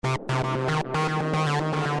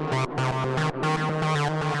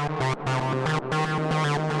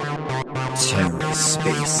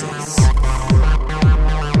TerraSpaces.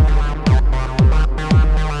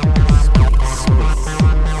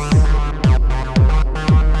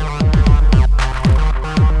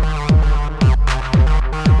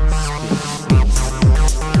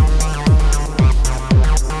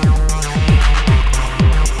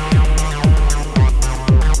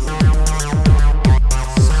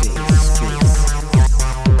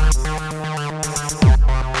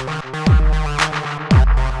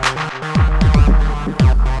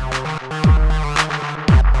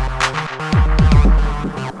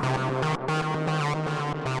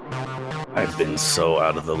 I've been so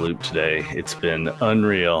out of the loop today. It's been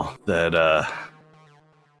unreal that I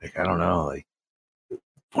don't know, like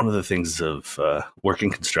one of the things of working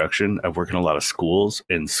construction, I've worked in a lot of schools,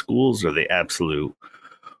 and schools are the absolute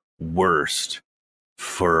worst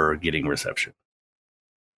for getting reception.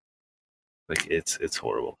 Like it's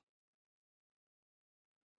horrible.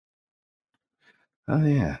 Oh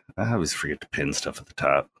yeah, I always forget to pin stuff at the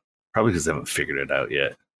top. Probably because I haven't figured it out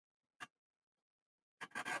yet.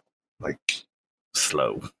 Like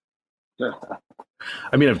slow.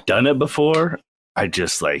 I mean, I've done it before. I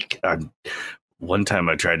just one time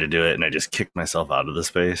I tried to do it and I just kicked myself out of the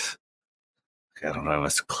space. I don't know. I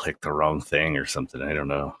must have clicked the wrong thing or something. I don't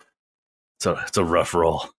know. So it's a rough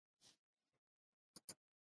roll.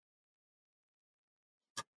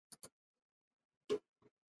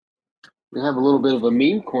 We have a little bit of a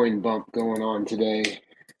meme coin bump going on today.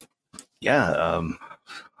 Yeah, a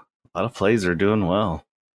lot of plays are doing well.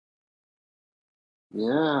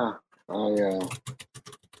 Yeah, I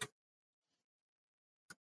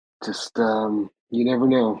just you never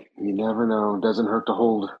know. You never know. It doesn't hurt to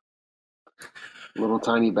hold a little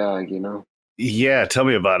tiny bag, you know. Yeah, tell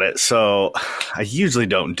me about it. So I usually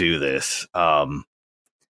don't do this.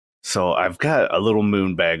 So I've got a little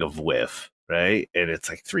moon bag of whiff, right? And it's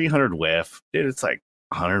like 300 whiff. Dude, it's like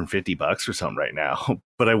 $150 or something right now.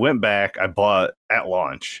 But I went back, I bought at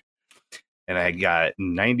launch, and I got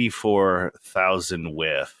 94,000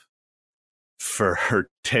 whiff for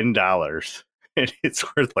 $10. And it's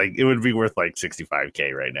worth it would be worth like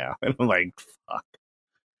 65K right now. And I'm like, fuck.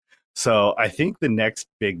 So I think the next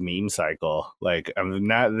big meme cycle, like I'm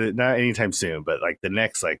not anytime soon, but like the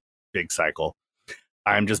next like big cycle,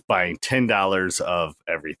 I'm just buying $10 of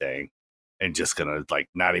everything and just gonna like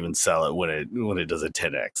not even sell it when it does a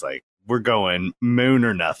 10x. Like we're going moon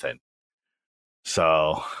or nothing.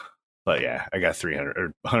 So, but yeah, I got 300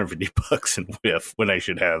 or $150 in whiff when I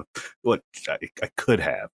should have what I could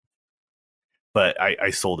have, but I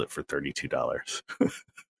sold it for $32.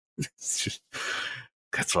 It's just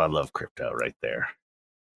that's why I love crypto right there.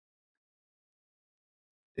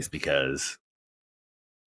 Is because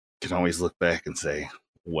you can always look back and say,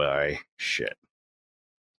 why shit.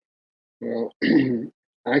 Well,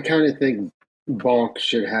 I kind of think Bonk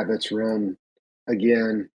should have its run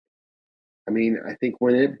again. I mean, I think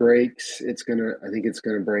when it breaks, I think it's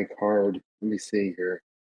gonna break hard. Let me see here.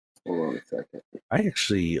 Hold on a second. I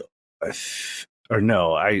actually, I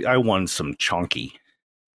won some chonky.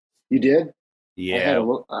 You did? Yeah.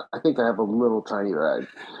 I think I have a little tiny bag.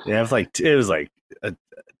 Yeah, it was like a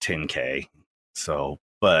 10K. So,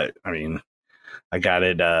 but I mean, I got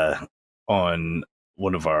it on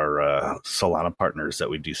one of our Solana partners that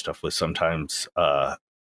we do stuff with sometimes.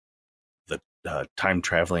 The Time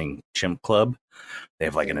Traveling Chimp Club. They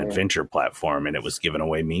have like an adventure platform, and it was giving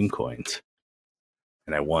away meme coins,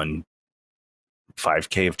 and I won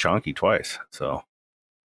 5K of chonky twice. So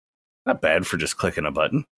not bad for just clicking a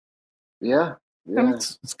button. Yeah. I mean,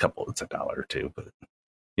 it's $1 or $2, but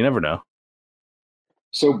you never know.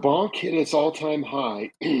 So Bonk hit its all-time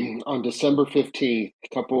high on December 15th, a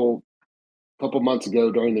couple months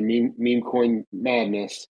ago during the meme coin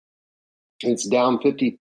madness. It's down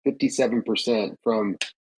 57% from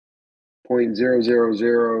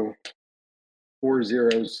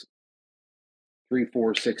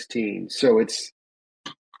 0.000403416. So it's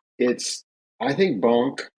I think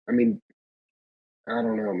Bonk, I mean, I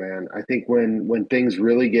don't know, man. I think when things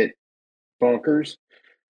really get bonkers,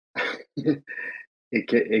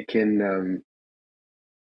 it can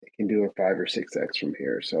do a 5 or 6x from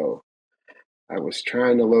here. So I was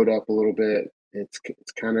trying to load up a little bit. It's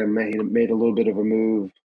kind of made a little bit of a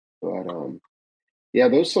move, but yeah,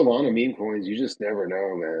 those Solana meme coins, you just never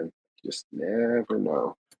know, man. Just never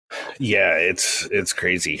know. Yeah, it's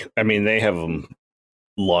crazy. I mean, they have them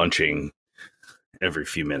launching every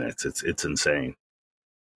few minutes. It's insane.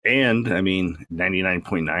 And I mean,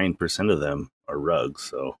 99.9% of them are rugs.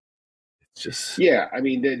 So it's just I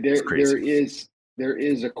mean, there there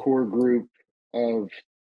is a core group of,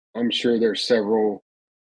 I'm sure there's several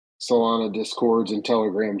Solana discords and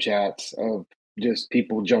Telegram chats of just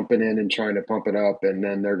people jumping in and trying to pump it up, and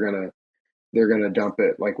then they're gonna dump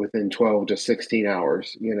it like within 12 to 16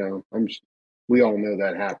 hours. We all know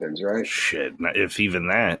that happens, right? Shit, if even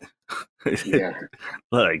that, Yeah,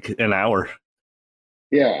 like an hour.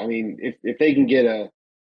 yeah. I mean, if they can get a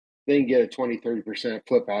 20-30%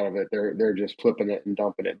 flip out of it, they're just flipping it and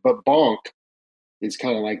dumping it. But Bonk is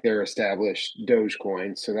kind of like their established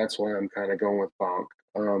Dogecoin, so that's why I'm kind of going with Bonk.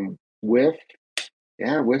 With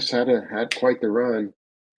Yeah, Whiff's had quite the run.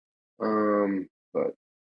 But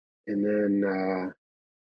and then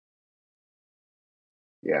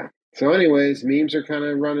yeah. So, anyways, memes are kind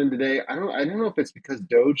of running today. I don't know if it's because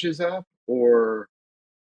Doge is up or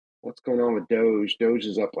what's going on with Doge. Doge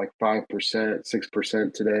is up like 5%,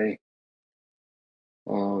 6% today.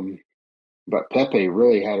 Um, but Pepe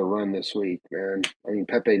really had a run this week, man. I mean,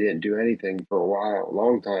 Pepe didn't do anything for a while, a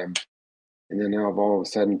long time, and then now all of a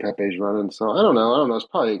sudden Pepe's running. So I don't know. I don't know. It's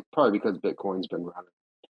probably because Bitcoin's been running,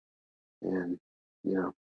 and you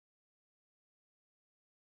know.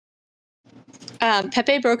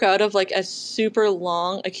 Pepe broke out of like a super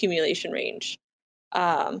long accumulation range.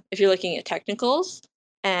 If you're looking at technicals,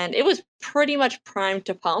 and it was pretty much primed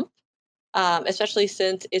to pump, especially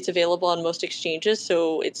since it's available on most exchanges,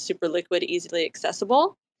 so it's super liquid, easily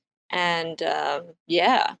accessible. And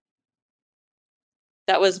yeah,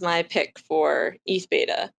 that was my pick for ETH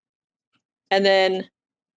beta. And then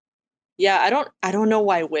yeah, I don't know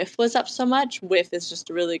why Whiff was up so much. Whiff is just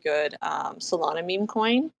a really good Solana meme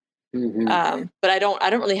coin. Hmm. But I don't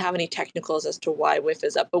really have any technicals as to why Whiff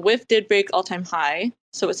is up. But Whiff did break all-time high,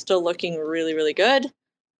 so it's still looking really, really good.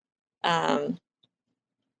 Um,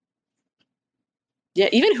 yeah,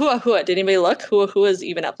 even Hua Hua. Did anybody look? Hua Hua is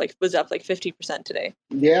even up was up like 50% today.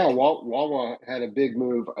 Yeah, Wawa had a big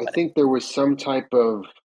move. I think there was some type of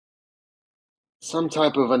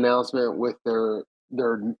announcement with their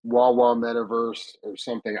Wawa metaverse or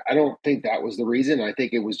something. I don't think that was the reason. I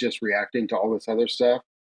think it was just reacting to all this other stuff.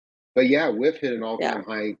 But yeah, Whiff hit an Yeah. all-time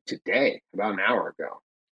high today, about an hour ago.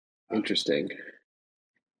 Interesting.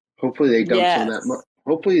 Hopefully they dump some of that. Yes.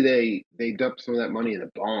 Hopefully they dump some of that money in the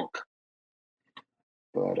bonk.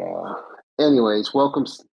 But anyways, welcome,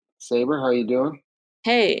 Saber. How you doing?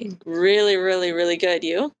 Hey, really, really, really good.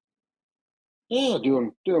 You? Yeah,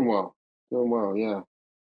 doing well. Doing well. Yeah, a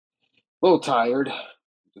little tired.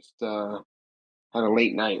 Just had a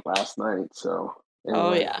late night last night. So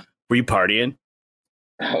Oh anyway. yeah. Were you partying?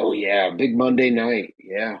 Oh yeah, big Monday night.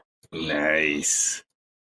 Yeah. Nice.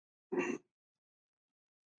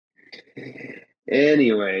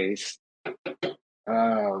 Anyways,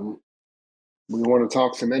 um, we want to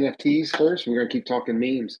talk some NFTs first. We're gonna keep talking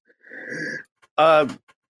memes. Uh,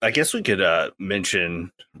 I guess we could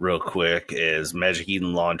mention real quick is Magic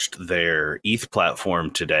Eden launched their ETH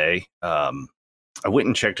platform today. I went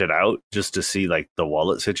and checked it out just to see like the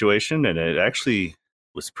wallet situation, and it actually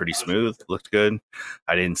was pretty smooth. Looked good.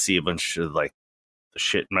 I didn't see a bunch of like the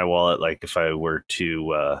shit in my wallet, like if I were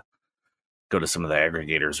to go to some of the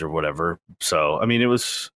aggregators or whatever. So I mean, it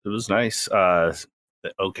was nice.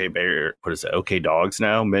 The OK Bear, what is it? OK Dogs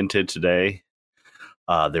now minted today.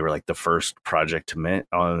 They were like the first project to mint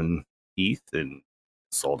on ETH and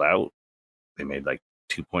sold out. They made like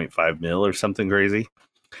 2.5 mil or something crazy.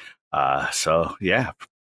 So yeah,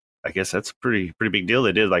 I guess that's a pretty big deal.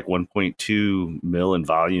 They did like 1.2 mil in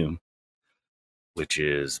volume, which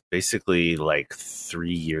is basically like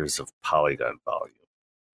 3 years of Polygon volume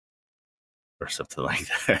or something like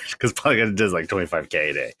that. Because Polygon does like 25K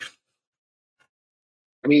a day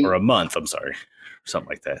I or mean, a month. I'm sorry, something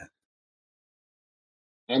like that.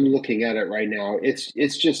 I'm looking at it right now. It's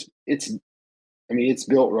just it's. I mean, it's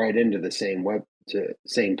built right into the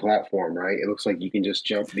same platform, right? It looks like you can just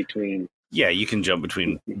jump between Yeah, you can jump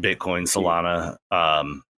between Bitcoin, Solana,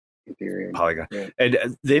 Ethereum. Polygon. Yeah.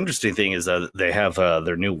 And the interesting thing is that they have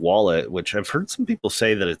their new wallet, which I've heard some people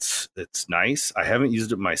say that it's nice. I haven't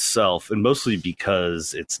used it myself, and mostly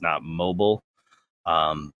because it's not mobile.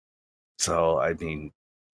 Um, so I mean,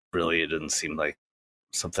 really, it doesn't seem like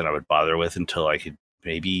something I would bother with until I could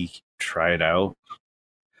maybe try it out.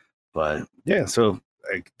 But yeah, so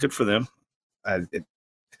good for them. It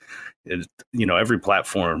every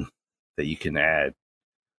platform that you can add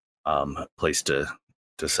a place to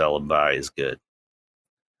sell and buy is good.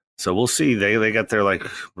 So we'll see. They got their like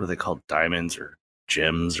what are they called, diamonds or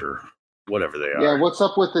gems or whatever they Yeah. are. What's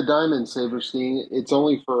up with the diamond Saberstein? It's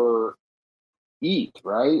only for ETH,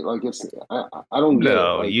 right? Like I don't get it.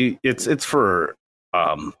 No, Like you it's for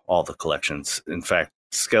all the collections. In fact,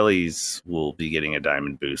 Skelly's will be getting a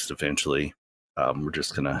diamond boost eventually. We're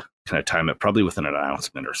just gonna kind of time it probably with an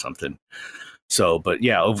announcement or something. So, but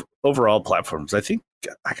yeah, overall platforms, I think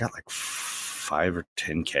I got like 5 or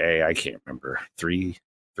 10K. I can't remember,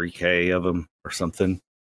 3K of them or something.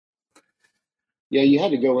 Yeah, you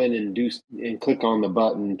had to go in and do and click on the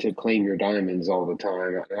button to claim your diamonds all the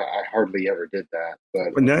time. I hardly ever did that,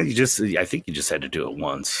 but But no, I think you just had to do it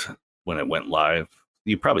once when it went live.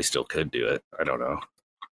 You probably still could do it. I don't know.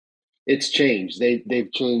 it's changed.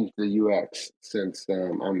 They've changed the UX since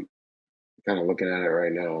I'm kind of looking at it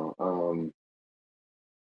right now.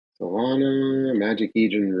 Solana, Magic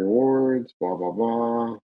Eden rewards, blah blah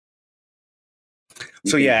blah.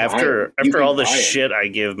 You So can yeah, buy them. You after all can the buy them. shit I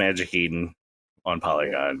give Magic Eden on Yeah,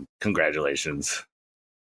 Polygon, congratulations.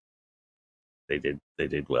 They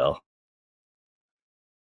did well.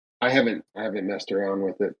 I haven't messed around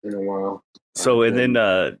with it in a while. So I've and then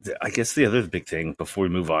been I guess the other big thing before we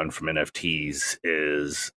move on from NFTs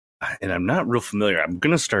is, and I'm not real familiar. I'm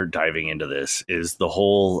gonna start diving into this. Is the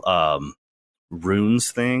whole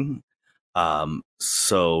runes thing?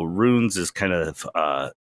 So runes is kind of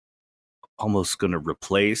almost going to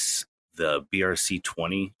replace the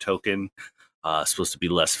BRC20 token. Supposed to be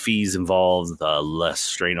less fees involved, less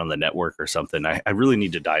strain on the network or something. I really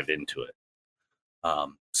need to dive into it.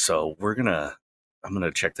 So I'm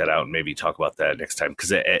gonna check that out and maybe talk about that next time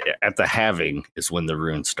because at the halving is when the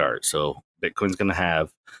runes start. So Bitcoin's gonna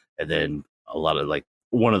have, and then a lot of like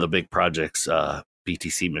one of the big projects,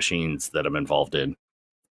 BTC machines that I'm involved in.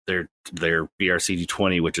 Their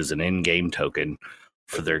BRCD20, which is an in-game token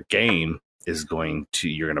for their game, is going to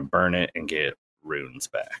you're gonna burn it and get runes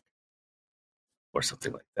back or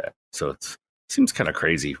something like that. So it seems kind of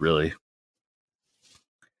crazy, really.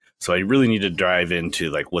 So I really need to dive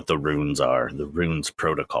into like what the runes are, the runes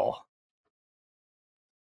protocol.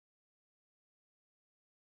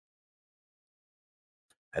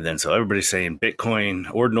 And then so everybody's saying Bitcoin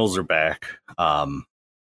ordinals are back.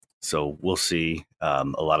 So we'll see. A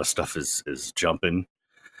lot of stuff is jumping.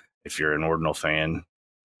 If you're an ordinal fan,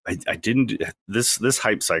 I didn't this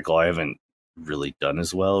hype cycle. I haven't really done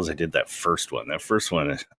as well as I did that first one. That first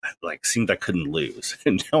one like seemed I couldn't lose,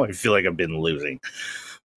 and now I feel like I've been losing.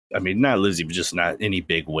 I mean, not losing, but just not any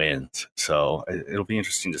big wins. So it'll be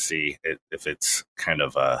interesting to see if it's kind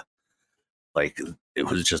of like it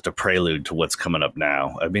was just a prelude to what's coming up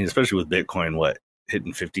now. I mean, especially with Bitcoin, what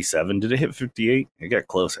hitting 57? Did it hit 58? It got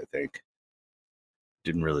close, I think.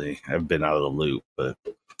 Didn't really. I've been out of the loop, but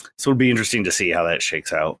so it'll be interesting to see how that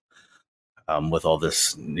shakes out with all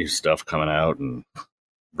this new stuff coming out and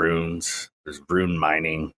runes. There's rune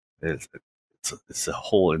mining. It's a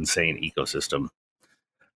whole insane ecosystem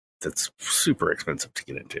that's super expensive to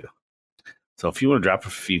get into. So if you want to drop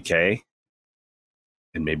a few K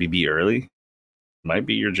and maybe be early, might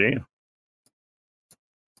be your jam.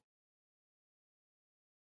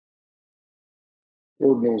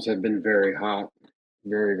 ordinals have been very hot,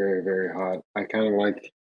 very very very hot. I kind of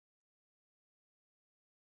like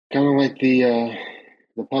the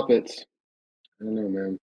puppets. I don't know,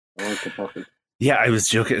 man. I like the puppets. Yeah, I was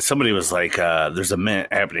joking. Somebody was like, there's a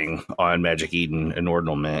mint happening on Magic Eden, an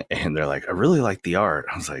ordinal mint, and they're like, I really like the art.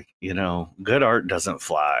 I was like, good art doesn't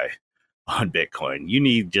fly on Bitcoin. You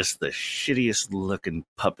need just the shittiest looking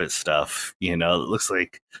puppet stuff. It looks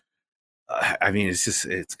like, I mean,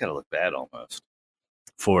 it's got to look bad almost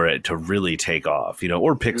for it to really take off,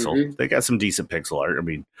 or pixel. Hmm. They got some decent pixel art. I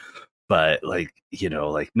mean, but like,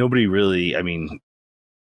 like nobody really, I mean,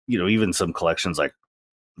 even some collections like,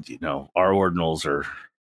 our ordinals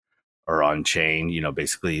are on chain,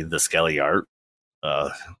 basically the Skelly art,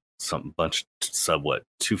 some bunch sub what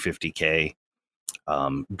 250K.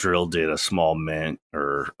 Drill did a small mint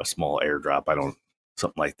or a small airdrop, I don't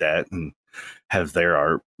something like that, and have their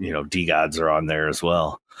art. D gods are on there as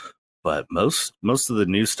well. But most of the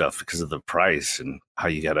new stuff, because of the price and how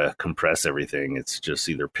you gotta compress everything, it's just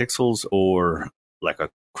either pixels or like a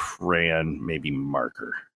crayon, maybe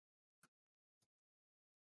marker.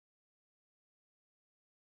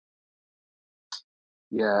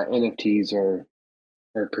 Yeah, NFTs are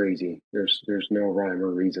crazy. There's no rhyme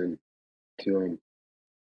or reason to them,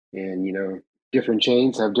 and different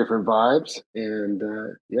chains have different vibes, and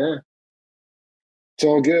yeah, it's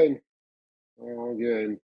all good, all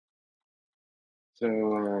good.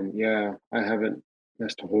 So yeah, I haven't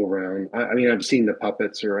messed a whole round. I mean, I've seen the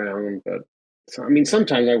puppets around, but I mean,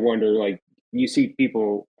 sometimes I wonder, like, you see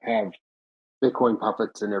people have Bitcoin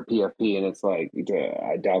puppets in their PFP, and it's like, yeah,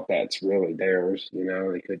 I doubt that's really theirs.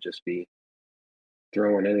 They could just be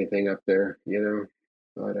throwing anything up there.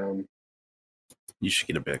 But You should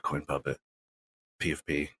get a Bitcoin puppet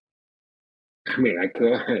PFP I mean, I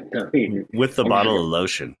could. I mean, with the I'm bottle having of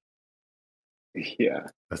lotion. Yeah.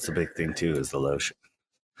 That's the big thing too, is the lotion.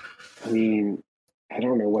 I mean, I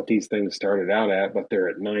don't know what these things started out at, but they're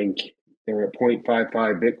at 0.55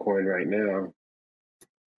 Bitcoin right now.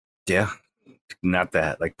 Yeah, not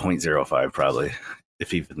that, like 0.05 probably,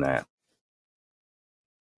 if even that.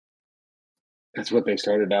 That's what they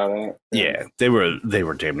started out at. Yeah. Yeah, they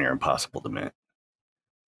were damn near impossible to mint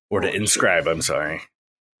or to Oh, shit. inscribe. I'm sorry.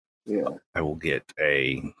 Yeah. I will get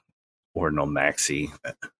a ordinal maxi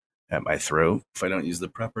at my throat if I don't use the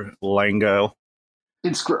proper lingo.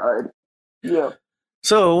 Inscribe. Yeah.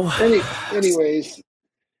 So, Anyways,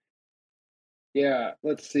 yeah,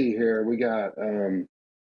 let's see here. We got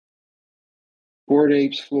Bored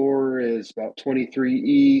Apes floor is about 23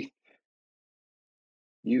 ETH.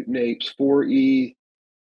 Mutant Apes 4 ETH.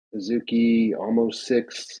 Azuki almost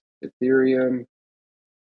 6 Ethereum.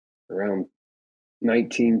 Around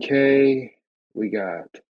 19K. We got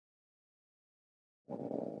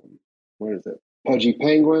what is it? Pudgy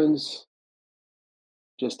Penguins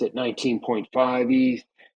just at 19.5 ETH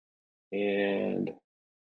and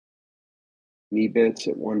Meebits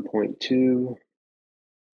at 1.2.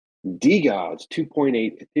 DGods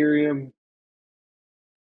 2.8 Ethereum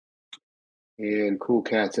and Cool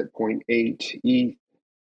Cats at zero point 0.8 ETH.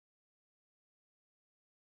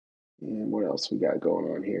 And what else we got going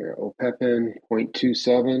on here? Opepin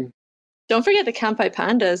 0.27. Don't forget the Kampai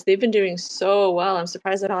Pandas. They've been doing so well. I'm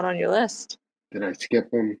surprised they're not on your list. Did I skip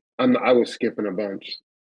them? I was skipping a bunch.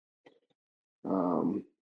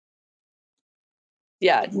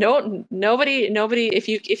 Yeah, nobody. If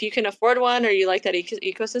you can afford one or you like that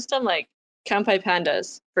ecosystem, like Kampai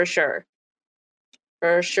Pandas for sure.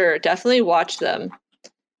 Definitely watch them.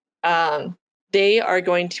 They are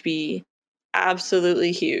going to be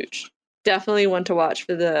absolutely huge. Definitely one to watch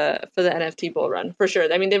for the NFT bull run for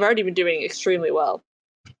sure. I mean, they've already been doing extremely well,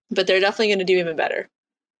 but they're definitely going to do even better.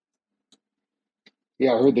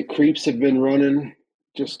 Yeah, I heard the creeps have been running,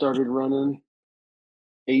 just started running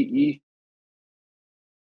 8 ETH.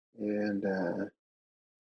 And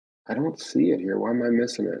I don't see it here. Why am I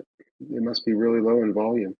missing it? It must be really low in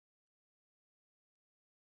volume.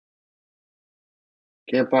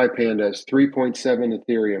 Campi Pandas 3.7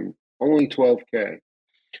 Ethereum, only 12K,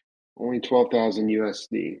 only 12,000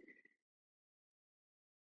 USD.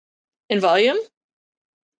 In volume?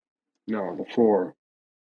 No, the floor.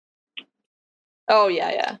 Oh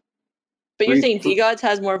yeah. But you're Three, saying DGods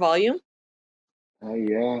has more volume?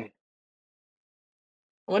 yeah.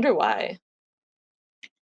 I wonder why.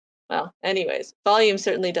 Well, anyways, volume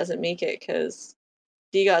certainly doesn't make it because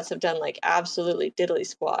DGods have done like absolutely diddly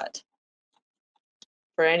squat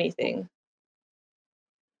for anything.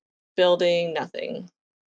 Building, nothing.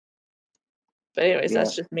 But anyways, Yeah.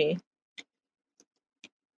 that's just me.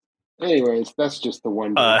 Anyways, that's just the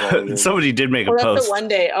one day volume. somebody did make a Oh, that's the post. one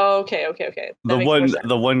day. Oh, okay. That makes more sense.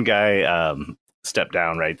 The one guy stepped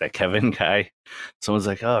down, right? That Kevin guy. Someone's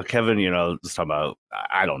like, "Oh, Kevin, just talking about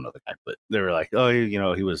I don't know the guy, but they were like, "Oh,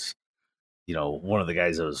 he was, one of the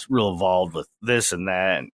guys that was real involved with this and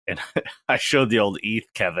that." And I showed the old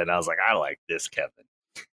ETH Kevin. I was like, "I like this Kevin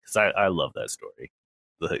because I love that story,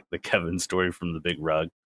 the Kevin story from the Big Rug,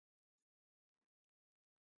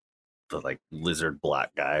 the like lizard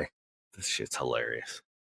black guy. This shit's hilarious.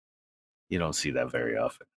 You don't see that very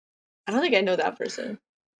often." I don't think I know that person.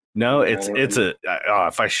 No, Yeah, it's a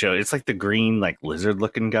if I show it's like the green like lizard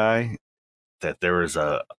looking guy that there was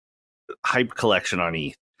a hype collection on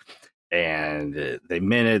ETH and they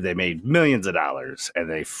made millions of dollars and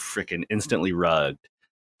they freaking instantly rugged.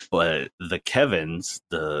 But the Kevins,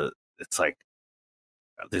 it's like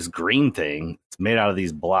this green thing. It's made out of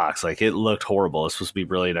these blocks. Like it looked horrible. It's supposed to be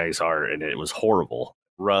really nice art and it was horrible,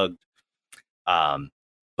 rugged. Um,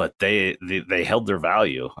 but they held their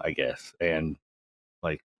value, I guess, and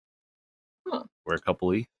like we're a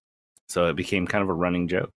couple ETH. So it became kind of a running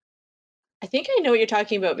joke. I think I know what you're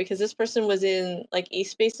talking about because this person was in like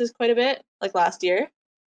eSpaces quite a bit, like last year. Or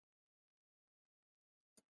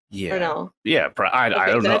Yeah, no? yeah. I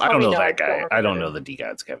Okay, don't then know. I I don't probably know know. I that just don't guy. I don't remember. know the D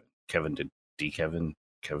gods. Kevin did D Kevin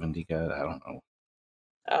D God. I don't know.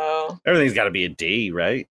 Oh, Everything's got to be a D,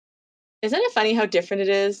 right? isn't it funny how different it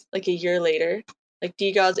is? Like a year later, like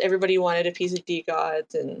D gods, everybody wanted a piece of D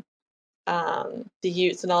gods and the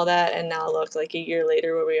Utes and all that, and now look, like a year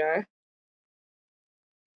later, where we are.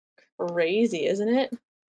 Crazy, isn't it?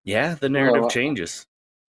 Yeah, the narrative well, changes.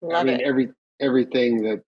 I Love mean it. everything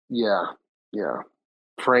that yeah.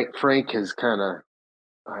 Frank has kind of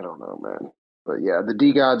I don't know, man. But yeah, the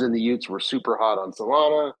D gods and the Utes were super hot on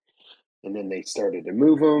Solana, and then they started to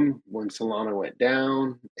move them when Solana went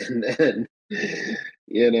down, and then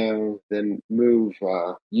Then move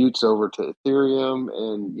Utes over to Ethereum,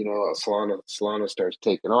 and Solana starts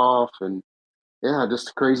taking off, and yeah, just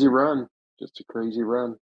a crazy run, just a crazy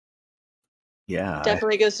run. Yeah,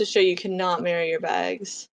 Definitely goes to show you cannot marry your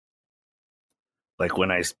bags. like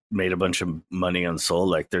when I made a bunch of money on Sol,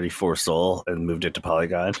 like 34 Sol, and moved it to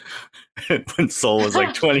Polygon, when Sol was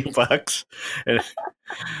like $20. And,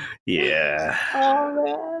 yeah, Oh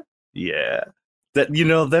man. yeah.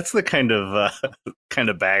 That's the kind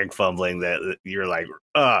of bag fumbling that you're like,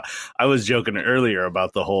 I was joking earlier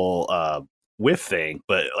about the whole whiff thing,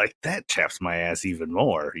 but like that chaps my ass even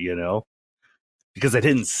more, because I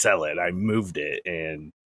didn't sell it. I moved it,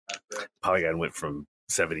 and Polygon went from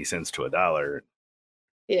 70 cents to $1.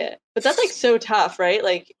 Yeah. But that's like so tough, right?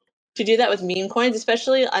 Like to do that with meme coins,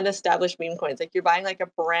 especially unestablished meme coins. Like you're buying like a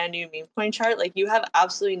brand new meme coin chart, like you have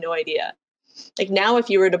absolutely no idea. Like now if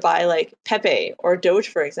you were to buy like Pepe or Doge,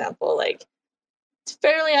 for example, like it's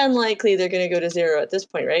fairly unlikely they're going to go to zero at this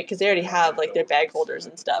point, right? Because they already have like their bag holders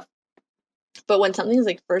and stuff. But when something's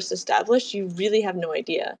like first established, you really have no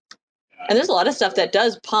idea. And there's a lot of stuff that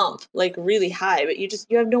does pump like really high, but you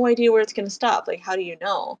have no idea where it's going to stop. Like, how do you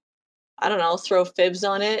know? I don't know, throw fibs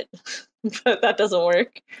on it, but that doesn't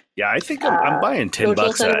work. Yeah, I think I'm buying 10 Social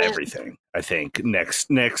bucks at sentiment. everything. I think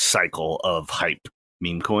next cycle of hype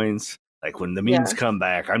meme coins, like when the memes Yeah. come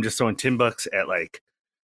back, I'm just throwing 10 bucks at like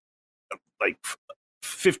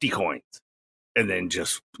 50 coins, and then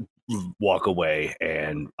just walk away,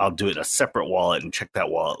 and I'll do it in a separate wallet and check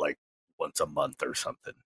that wallet like once a month or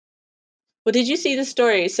something. Well, did you see the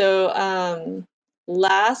story? So,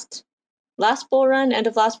 last bull run, end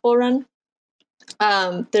of last bull run,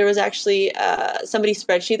 there was actually somebody's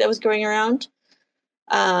spreadsheet that was going around.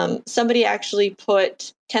 Somebody actually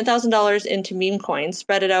put $10,000 into meme coins,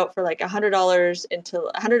 spread it out for like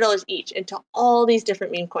 $100 each into all these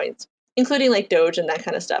different meme coins, including like Doge and that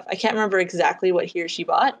kind of stuff. I can't remember exactly what he or she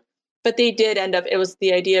bought, but they did end up. It was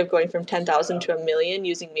the idea of going from 10,000 to 1 million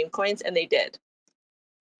using meme coins, and they did.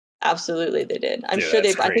 Absolutely, they did. I'm Dude, sure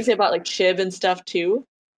that's I think they crazy. bought like Chib and stuff too,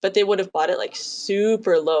 but they would have bought it like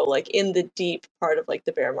super low, like in the deep part of like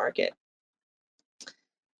the bear market.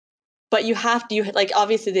 But you like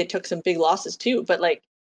obviously they took some big losses too, but like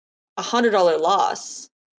 $100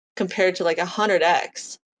 loss compared to like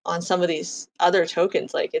 100x on some of these other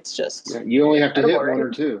tokens, like it's just Yeah, you only have to incredible, hit one right?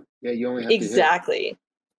 or two. Yeah, you only have to hit. Exactly.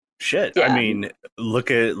 Shit. I Yeah. mean,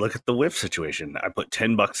 look at the whiff situation. I put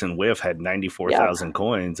 10 bucks in whiff, had Yep. 94,000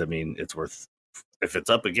 coins. I mean, it's worth, if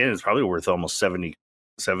it's up again, it's probably worth almost 70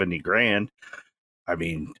 grand. I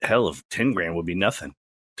mean, hell, if 10 grand would be nothing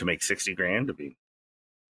to make 60 grand to be.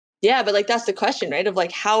 Yeah, but like that's the question, right? Of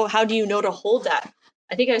like how do you know to hold that?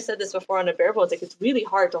 I think I said this before on a bear bull. It's like it's really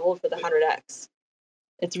hard to hold for the 100x.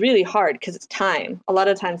 It's really hard because it's time. A lot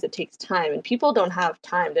of times it takes time, and people don't have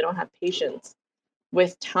time. They don't have patience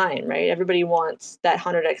with time, right? Everybody wants that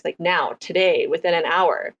 100x like now, today, within an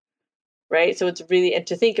hour, right? So it's really, and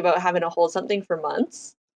to think about having to hold something for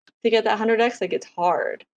months to get that 100x, like it's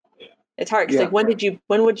hard. It's hard because like Yeah,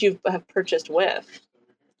 when would you have purchased with?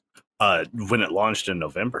 When it launched in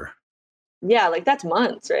November. Yeah, like that's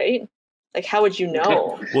months, right? Like how would you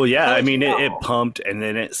know? Well, yeah, How I would you mean, it know? pumped and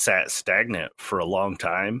then it sat stagnant for a long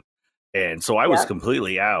time. And so I was Yeah.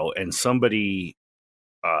 completely out, and somebody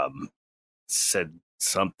um, said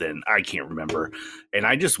something, I can't remember. And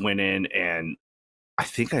I just went in, and I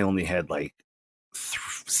think I only had like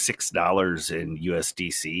 $6 in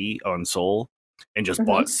USDC on Sol, and just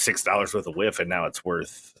bought Hmm. $6 worth of whiff, and now it's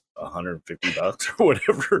worth $150 or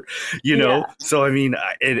whatever, Yeah. So I mean,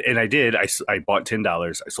 and I did. I bought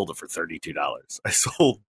 $10. I sold it for $32. I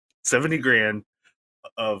sold 70 grand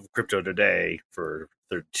of crypto today for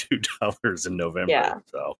 $32 in November. Yeah.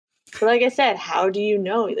 So But like I said, how do you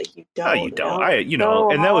know? Like you you don't don't. know. So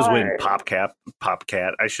And that was when hard.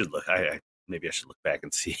 Popcat. I should look. Maybe I should look back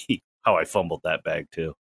and see how I fumbled that bag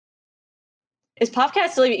too. Is Popcat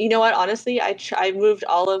still? You know what? Honestly, I moved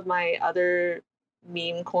all of my other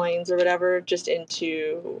meme coins or whatever just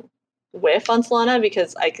into Whiff on Solana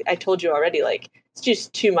because I told you already, like it's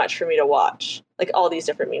just too much for me to watch. Like all these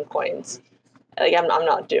different meme coins. Like I'm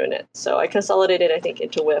not doing it. So I consolidated I think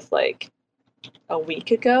into Whiff like a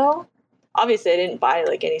week ago. Obviously I didn't buy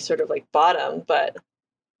like any sort of like bottom, but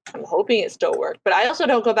I'm hoping it still worked. But I also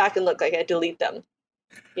don't go back and look, like I delete them.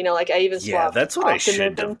 Like I even Yeah, swapped that's what I should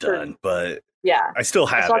optimism have for, done, but yeah, I still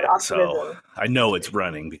I have swapped it, so optimism. I know it's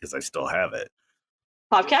running because I still have it.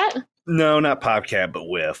 Popcat? No, not Popcat, but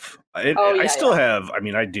Whiff. Oh I yeah, still yeah. have. I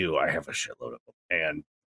mean, I do. I have a shitload of them, and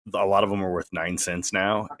a lot of them are worth 9 cents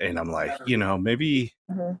now. And I'm like, maybe.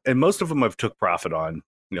 Hmm. And most of them I've took profit on.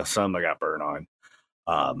 Some I got burn on.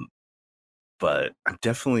 Um, but I'm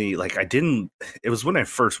definitely like, it was when I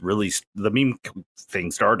first really, the meme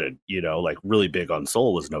thing started, like really big on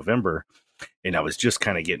Sol was November. And I was just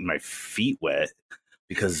kind of getting my feet wet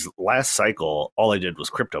because last cycle, all I did was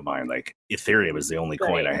crypto mine. Like Ethereum is the only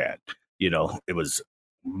coin I had, it was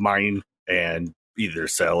mine and either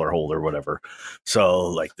sell or hold or whatever. So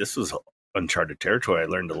like this was uncharted territory. I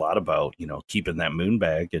learned a lot about, keeping that moon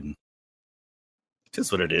bag, and it's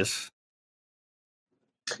just what it is.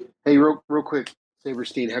 Hey, real quick,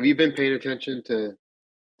 Saberstein, have you been paying attention to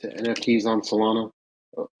NFTs on Solana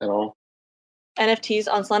at all? NFTs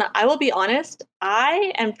on Solana. I will be honest,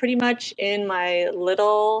 I am pretty much in my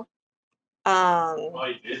little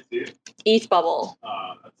ETH bubble.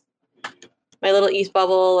 My little ETH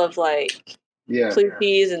bubble of like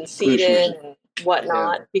Ploopies and Seeded and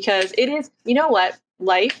whatnot. Because it is, you know what?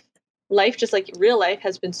 Life, just like real life,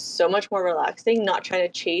 has been so much more relaxing, not trying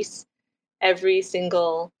to chase every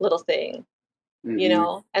single little thing.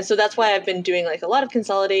 And so that's why I've been doing like a lot of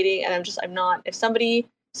consolidating, and I'm not, if somebody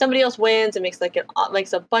else wins and makes like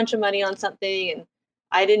a bunch of money on something, and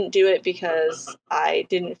I didn't do it because I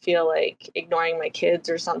didn't feel like ignoring my kids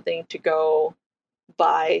or something to go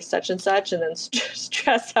buy such and such and then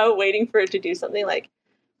stress out waiting for it to do something, like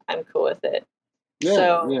I'm cool with it.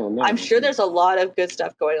 I'm sure there's a lot of good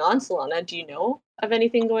stuff going on, Solana. Do you know of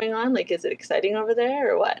anything going on? Like, is it exciting over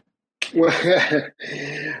there or what?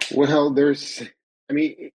 Well, there's, I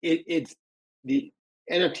mean, it's the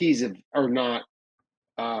NFTs are not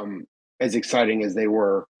as exciting as they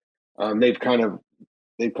were. They've kind of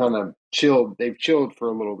chilled. They've chilled for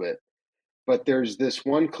a little bit, but there's this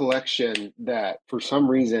one collection that for some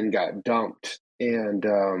reason got dumped, and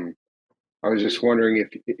I was just wondering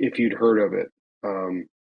if you'd heard of it.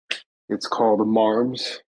 It's called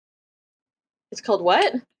Marms. It's called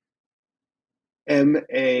what?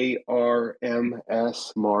 MARMS,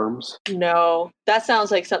 Marms. No, that sounds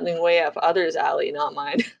like something way up others' alley, not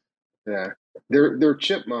mine. Yeah, they're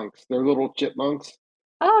chipmunks. They're little chipmunks.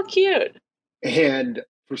 Oh, cute. And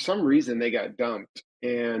for some reason, they got dumped,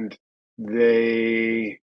 and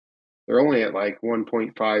they're only at like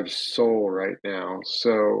 1.5 Sol right now.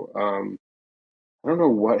 So I don't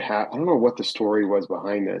know I don't know what the story was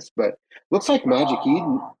behind this, but looks like Magic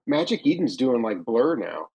Eden's doing like Blur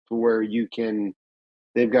now, to where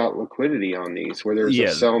they've got liquidity on these where there's a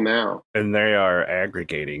sell now. And they are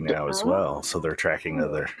aggregating now as well. So they're tracking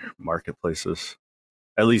other marketplaces.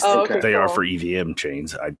 At least they are for EVM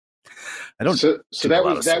chains. I don't. So that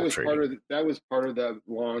was part of the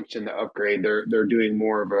launch and the upgrade. They're doing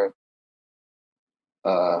more of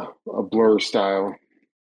a Blur style.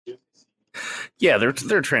 Yeah,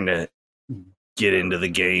 they're trying to get into the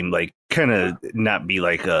game, like kind of not be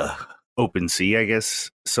like a OpenSea, I guess,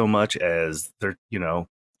 so much as they're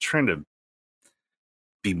trying to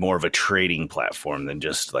be more of a trading platform than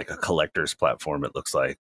just like a collector's platform. It looks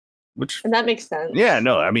like, and that makes sense. Yeah,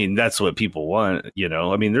 no, I mean that's what people want.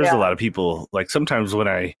 I mean, there's a lot of people, like sometimes when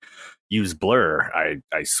I use Blur,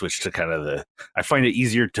 I switch to kind of I find it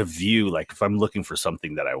easier to view, like if I'm looking for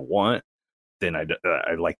something that I want, then I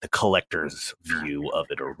like the collector's view of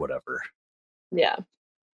it or whatever. Yeah.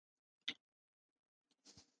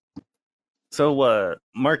 So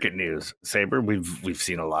market news, Saber, we've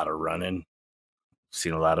seen a lot of running,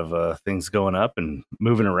 seen a lot of things going up and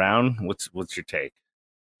moving around. What's your take?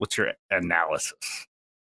 What's your analysis?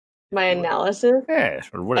 My analysis? Yeah,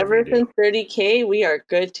 or whatever. Ever since 30K, we are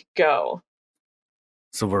good to go.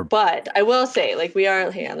 So but I will say, like, we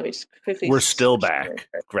are. Hang on, let me just quickly. We're still back,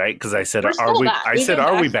 right? Because I said,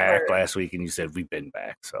 are we back last week? And you said we've been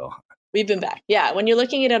back. So we've been back. Yeah, when you're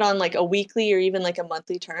looking at it on like a weekly or even like a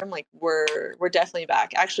monthly term, like we're definitely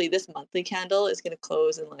back. Actually, this monthly candle is going to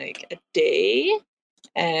close in like a day,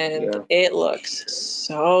 and it looks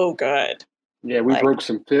so good. Yeah, we broke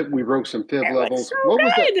some fib levels. So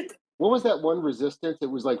what was that one resistance? It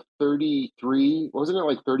was like 33. Wasn't it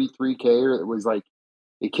like 33K? Or it was like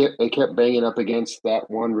it kept banging up against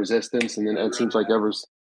that one resistance, and then it seems like ever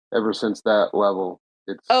since that level,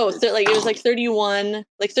 it was like 31,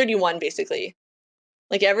 basically.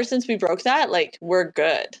 Like ever since we broke that, like we're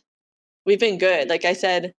good. We've been good. Like I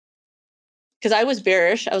said, because I was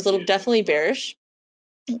bearish. I was definitely bearish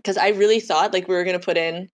because I really thought like we were going to put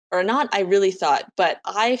in. Or not, I really thought, but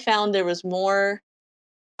I found there was more,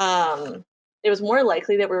 it was more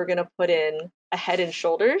likely that we were going to put in a head and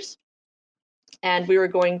shoulders and we were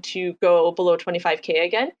going to go below 25K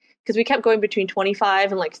again because we kept going between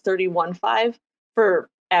 25 and like 31.5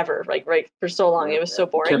 forever, like for so long. It was so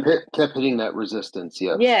boring. Kept hitting that resistance,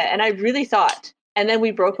 yes. Yeah, and I really thought, and then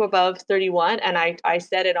we broke above 31 and I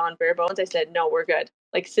said it on bare bones. I said, no, we're good.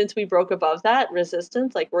 Like since we broke above that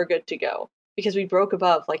resistance, like we're good to go. because we broke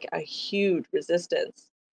above like a huge resistance,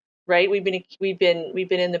 right? We've been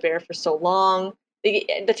in the bear for so long.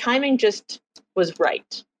 The timing just was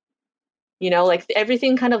right. Like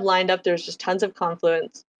everything kind of lined up. There's just tons of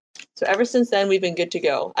confluence. So ever since then, we've been good to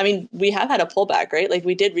go. I mean, we have had a pullback, right? Like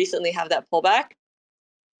we did recently have that pullback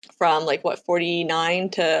from like what 49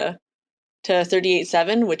 to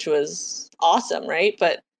 38.7, which was awesome, right?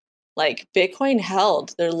 But like Bitcoin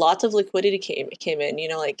held. There lots of liquidity came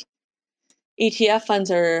in. Like ETF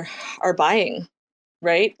funds are buying,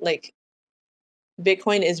 right? Like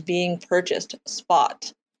Bitcoin is being purchased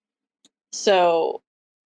spot. So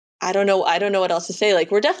I don't know. I don't know what else to say.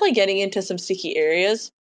 Like we're definitely getting into some sticky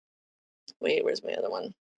areas. Wait, where's my other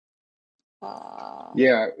one?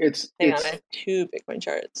 Yeah, Hang on, I have two Bitcoin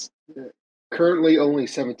charts. currently only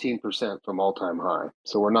 17% from all-time high,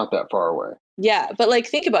 so we're not that far away. Yeah, but like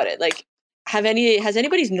think about it. Like, has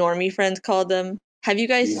anybody's normie friends called them? Have you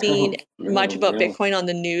guys seen much about Bitcoin on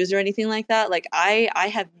the news or anything like that? Like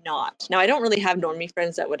I have not. Now I don't really have normie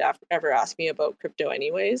friends that would ever ask me about crypto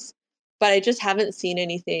anyways, but I just haven't seen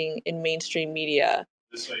anything in mainstream media.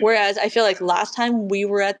 Whereas I feel like last time we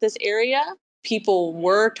were at this area, people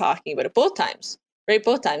were talking about it both times, right?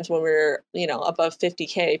 Both times when we were, above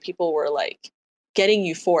 50K, people were like getting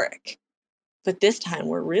euphoric. But this time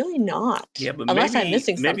we're really not. Yeah, but unless I'm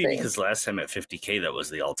missing maybe something. because last time at 50K that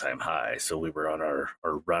was the all-time high, so we were on our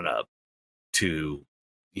run up to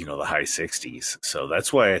the high 60s. So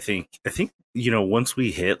that's why I think once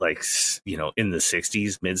we hit like in the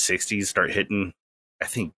 60s, mid 60s, start hitting, I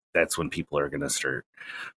think that's when people are going to start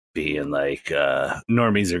being like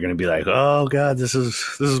normies are going to be like, oh god, this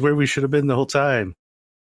is where we should have been the whole time.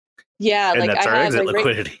 Yeah, And like that's I our have exit like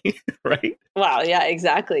liquidity, right? wow, yeah,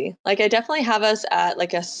 exactly. Like I definitely have us at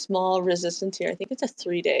like a small resistance here. I think it's a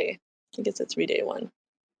 3-day. I think it's a 3-day one.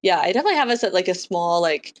 Yeah, I definitely have us at like a small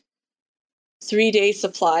like 3-day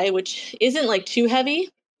supply, which isn't like too heavy.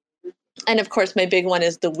 And of course, my big one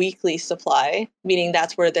is the weekly supply, meaning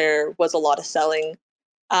that's where there was a lot of selling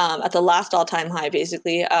at the last all-time high,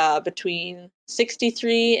 basically between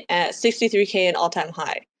 63K and all-time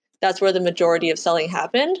high. That's where the majority of selling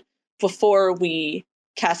happened before we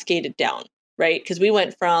cascaded down, right? Because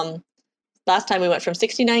last time we went from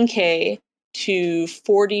 69K to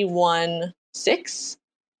 41.6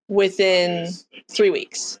 within 3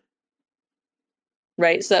 weeks,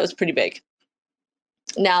 right? So that was pretty big.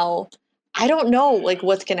 Now, I don't know like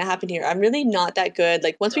what's going to happen here. I'm really not that good.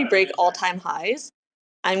 Like once we break all-time highs,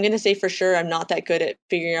 I'm going to say for sure I'm not that good at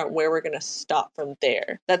figuring out where we're going to stop from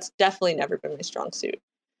there. That's definitely never been my strong suit.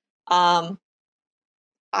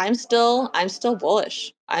 I'm still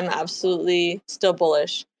bullish. I'm absolutely still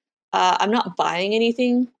bullish. I'm not buying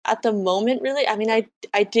anything at the moment, really. I mean,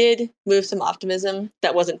 I did move some optimism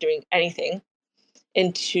that wasn't doing anything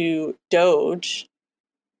into Doge,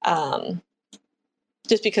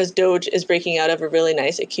 just because Doge is breaking out of a really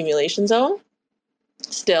nice accumulation zone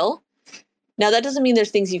still. Now, that doesn't mean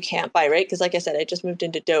there's things you can't buy, right? Because like I said, I just moved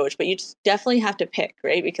into Doge, but you just definitely have to pick,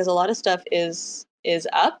 right? Because a lot of stuff is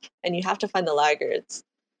up and you have to find the laggards.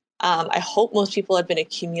 I hope most people have been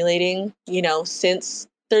accumulating, since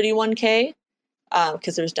 31K,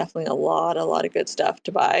 because there's definitely a lot of good stuff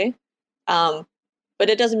to buy. But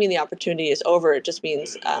it doesn't mean the opportunity is over. It just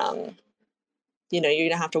means, you're going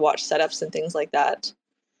to have to watch setups and things like that.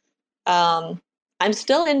 I'm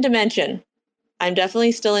still in Dimension. I'm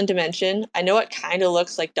definitely still in Dimension. I know it kind of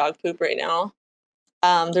looks like dog poop right now.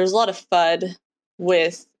 There's a lot of FUD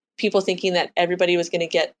with people thinking that everybody was going to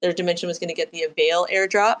get their Dimension was going to get the Avail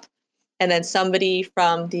airdrop. And then somebody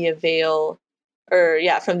from the Avail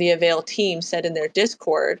team said in their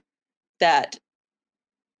Discord that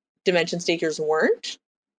Dimension stakers weren't.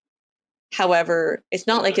 However, it's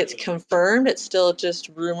not like it's confirmed. It's still just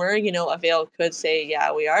rumor. Avail could say,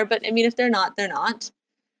 yeah, we are. But I mean, if they're not, they're not.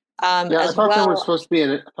 Yeah, I As thought there was well, supposed to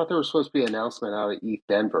be an announcement out of ETH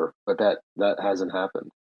Denver, but that hasn't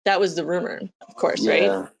happened. that was the rumor, of course, right?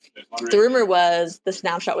 Yeah. The rumor was the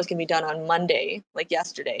snapshot was going to be done on Monday, like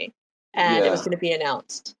yesterday, and it was going to be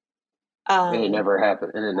announced. And it never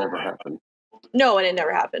happened. No, and it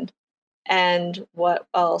never happened. And what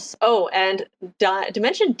else? Oh, and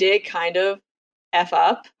Dimension did kind of F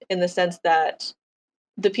up in the sense that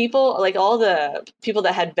the people, like all the people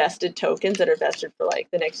that had vested tokens that are vested for like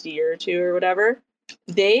the next year or two or whatever,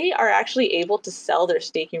 they are actually able to sell their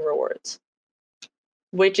staking rewards,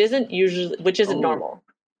 which isn't normal,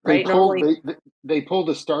 right? Normally, They pulled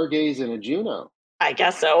a Stargaze and a Juno. I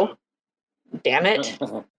guess so. Damn it.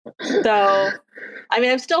 So, I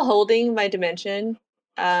mean, I'm still holding my Dimension.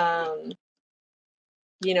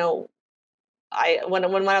 You know, when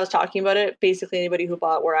I was talking about it, basically anybody who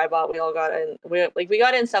bought where I bought, we all got in. We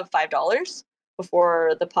got in sub $5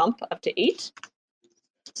 before the pump up to 8.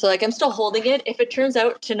 So like I'm still holding it. If it turns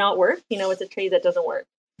out to not work, it's a trade that doesn't work.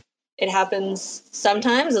 It happens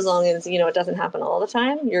sometimes, as long as it doesn't happen all the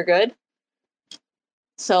time. You're good.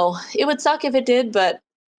 So it would suck if it did, but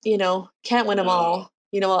can't win them all.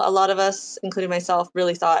 A lot of us, including myself, I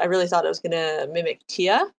really thought it was going to mimic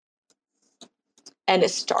Tia, and it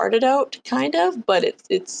started out kind of, but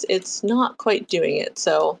it's not quite doing it.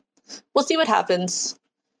 So we'll see what happens.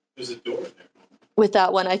 There's a door there. With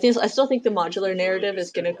that one. I still think the modular narrative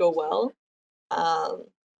is going to go well.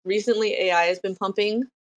 Recently, AI has been pumping.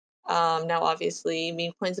 Now, obviously,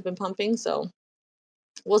 meme coins have been pumping, so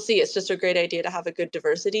we'll see. It's just a great idea to have a good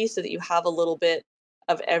diversity so that you have a little bit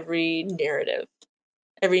of every narrative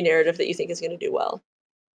that you think is going to do well.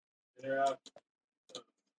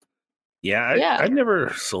 Yeah, I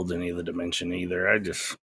never sold any of the Dimension either. I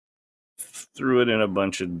just threw it in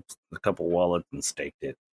a couple wallets and staked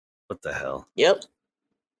it. What the hell? Yep.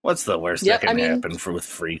 What's the worst that can happen with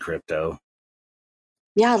free crypto?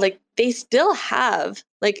 Yeah, like they still have,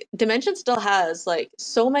 like Dimension still has like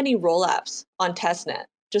so many roll-ups on testnet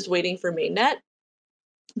just waiting for mainnet.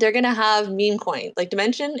 They're going to have meme coins. Like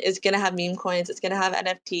Dimension is going to have meme coins. It's going to have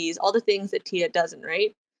NFTs, all the things that Tia doesn't,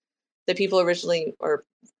 right? That people originally or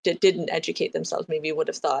didn't educate themselves maybe would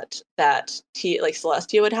have thought that Tia, like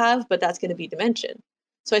Celestia would have, but that's going to be Dimension.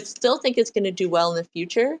 So I still think it's going to do well in the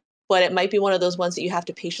future, but it might be one of those ones that you have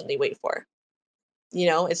to patiently wait for.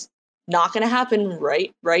 It's not going to happen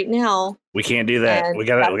right now. We can't do that. We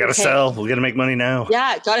gotta sell. We gotta make money now.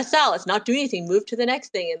 Yeah, gotta sell. It's not doing anything. Move to the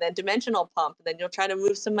next thing, and then dimensional pump, and then you'll try to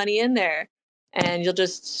move some money in there, and you'll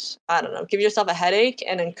just, I don't know, give yourself a headache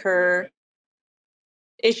and incur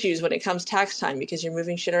issues when it comes tax time because you're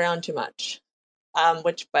moving shit around too much.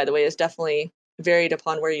 Which, by the way, is definitely varied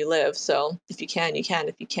upon where you live. So if you can, you can.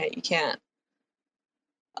 If you can't, you can't.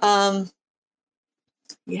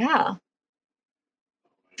 Yeah.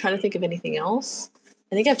 Trying to think of anything else.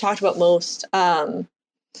 I think I've talked about most. I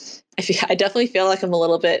definitely feel like I'm a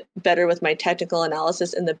little bit better with my technical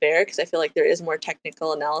analysis in the bear because I feel like there is more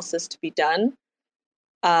technical analysis to be done.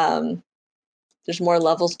 There's more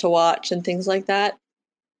levels to watch and things like that.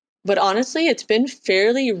 But honestly, it's been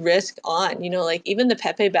fairly risk on. Like even the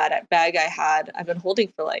Pepe bag I had, I've been holding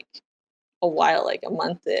for like a while, like a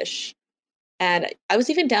month-ish. And I was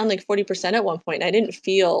even down like 40% at one point. I didn't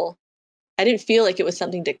feel like it was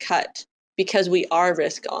something to cut because we are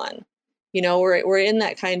risk on. We're in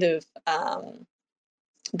that kind of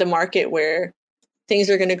the market where things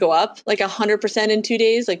are going to go up like 100% in 2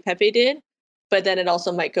 days, like Pepe did, but then it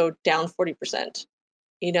also might go down 40%.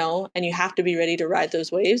 And you have to be ready to ride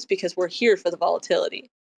those waves because we're here for the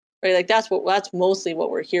volatility, right? Like that's mostly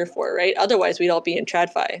what we're here for, right? Otherwise, we'd all be in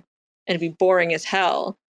TradFi and it'd be boring as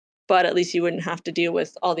hell. But at least you wouldn't have to deal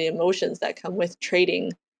with all the emotions that come with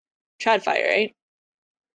trading TradFi, right?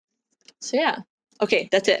 So yeah. Okay,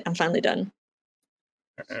 that's it. I'm finally done.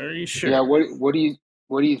 Are you sure? Yeah. What do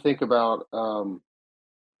you think about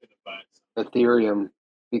Ethereum?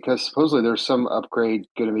 Because supposedly there's some upgrade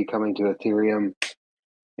going to be coming to Ethereum,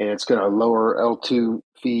 and it's going to lower L2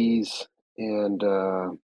 fees. And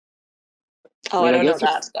I don't know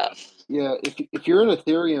that stuff. Yeah, if you're in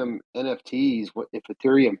Ethereum NFTs, if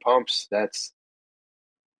Ethereum pumps, that's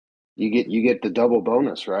you get the double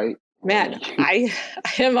bonus, right? Man, I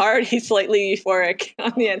am already slightly euphoric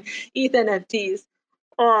on the ETH NFTs,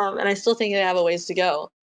 and I still think they have a ways to go.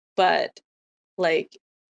 But like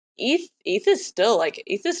ETH is still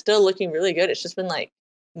looking really good. It's just been like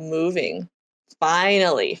moving,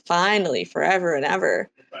 finally, forever and ever.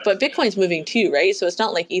 But Bitcoin's moving too, right? So it's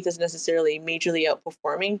not like ETH is necessarily majorly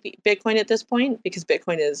outperforming Bitcoin at this point because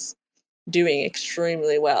Bitcoin is doing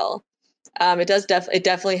extremely well. It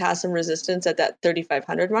definitely has some resistance at that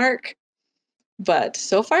 3,500 mark, but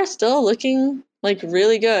so far still looking like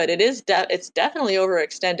really good. It's definitely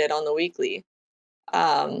overextended on the weekly,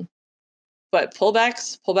 but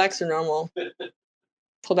pullbacks are normal.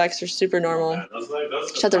 Pullbacks are super normal.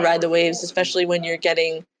 Just have to ride the waves, especially when you're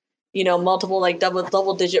getting, multiple like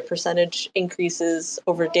double digit percentage increases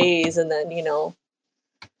over days, and then you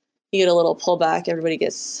get a little pullback. Everybody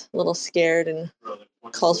gets a little scared and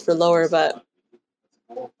calls for lower, but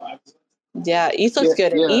yeah, ETH looks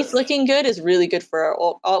good. And ETH looking good is really good for our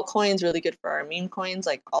altcoins, really good for our meme coins,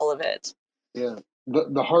 like all of it. Yeah,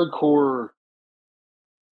 the hardcore.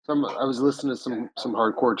 I was listening to some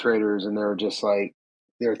hardcore traders, and they're just like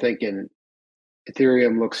they're thinking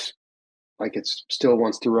Ethereum looks like it still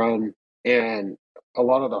wants to run, and a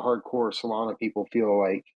lot of the hardcore Solana people feel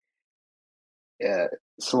like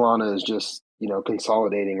Solana is just,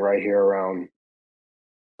 consolidating right here around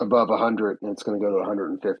above 100, and it's going to go to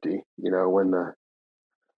 150,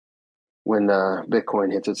 when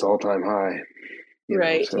Bitcoin hits its all-time high,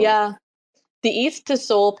 Right. so Yeah. The ETH to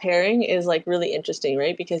Sol pairing is like really interesting,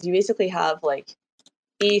 right? Because you basically have like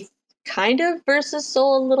ETH kind of versus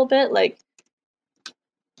Sol a little bit. Like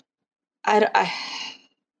I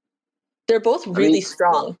they're both I mean, really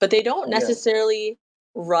strong, but they don't yeah, necessarily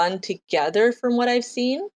run together from what I've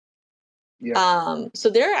seen. yeah,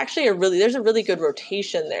 So they're actually there's a really good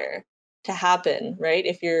rotation there to happen, right?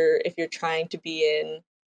 If you're trying to be in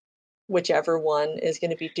whichever one is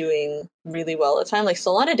going to be doing really well at the time. Like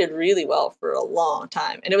Solana did really well for a long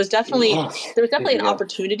time, and yes, there was definitely an yeah.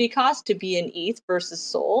 opportunity cost to be in ETH versus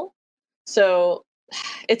Sol. So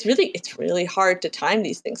it's really hard to time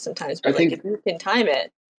these things sometimes. I But like if think you can time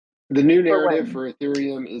it the new for narrative when, for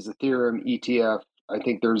Ethereum is Ethereum ETF. I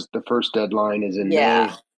think there's the first deadline is in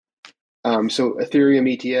yeah, May. So Ethereum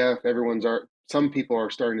ETF, some people are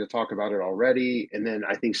starting to talk about it already, and then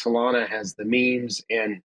I think Solana has the memes,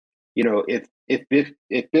 and if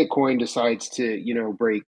Bitcoin decides to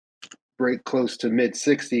break close to mid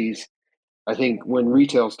 60s, I think when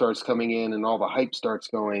retail starts coming in and all the hype starts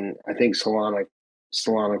going, I think Solana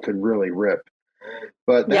could really rip.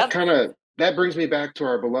 But yep, that brings me back to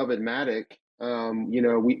our beloved Matic.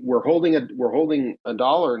 We're holding a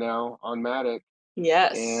dollar now on Matic,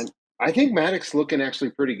 yes, and I think Matic's looking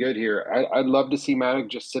actually pretty good here. I'd love to see Matic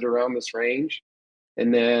just sit around this range,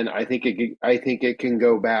 and then I think it can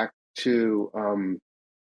go back to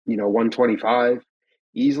 125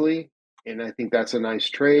 easily, and I think that's a nice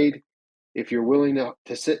trade if you're willing to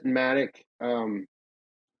sit in Matic.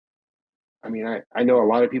 I mean, I know a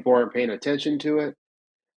lot of people aren't paying attention to it,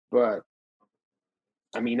 but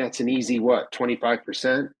I mean that's an easy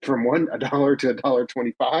 25% from a dollar to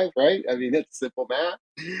 $1.25, right? I mean that's simple math.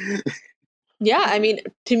 yeah. I mean,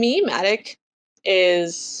 to me, Matic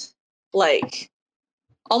is like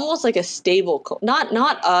almost like a stable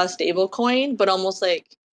not a stable coin, but almost like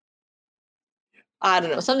I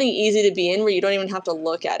don't know, something easy to be in where you don't even have to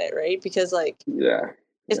look at it, right? Because like Yeah,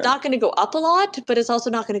 it's yeah, not going to go up a lot, but it's also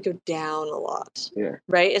not going to go down a lot, yeah.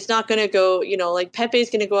 right? It's not going to go, like Pepe's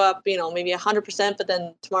going to go up, maybe 100%, but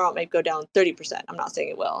then tomorrow it might go down 30%. I'm not saying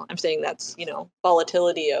it will. I'm saying that's,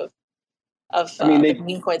 volatility of I mean like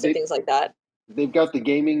meme coins and they things like that. they've got the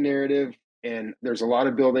gaming narrative, and there's a lot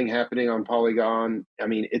of building happening on Polygon. I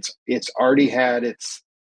mean, it's already had its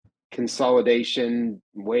consolidation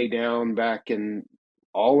way down back in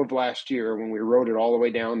all of last year when we rode it all the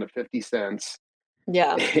way down to 50 cents.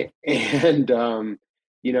 Yeah. And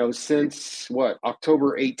since what,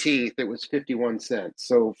 October 18th, it was 51 cents.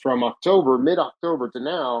 So from mid-October to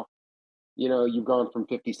now, you've gone from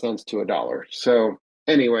 50 cents to a dollar. So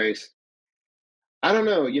anyways, I don't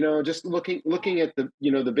know, just looking at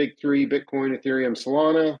the big three, Bitcoin, Ethereum,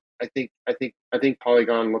 Solana, I think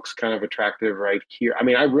Polygon looks kind of attractive right here. I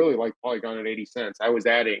mean, I really like Polygon at 80 cents. I was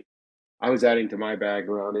adding to my bag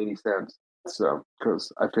around 80 cents. So,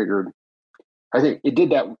 because I think it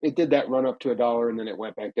did that run up to a dollar, and then it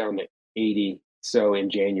went back down to 80. So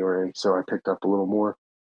in January, so I picked up a little more.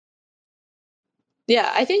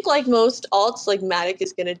 Yeah, I think like most alts, like Matic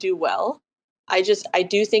is going to do well. I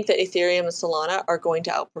do think that Ethereum and Solana are going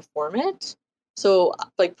to outperform it. So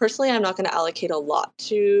like personally, I'm not going to allocate a lot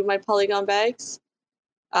to my Polygon bags,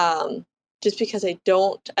 um, just because I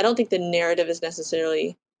don't think the narrative is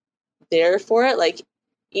necessarily there for it. Like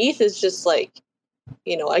ETH is just like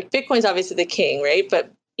Bitcoin's obviously the king, right? But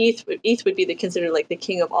ETH would be considered like the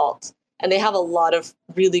king of alts, and they have a lot of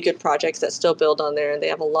really good projects that still build on there, and they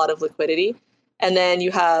have a lot of liquidity. And then you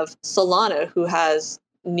have Solana, who has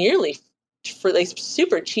nearly for like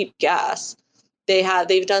super cheap gas.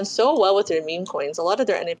 They've done so well with their meme coins. A lot of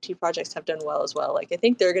their NFT projects have done well as well. Like I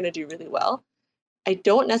think they're going to do really well. I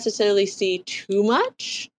don't necessarily see too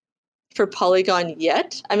much for Polygon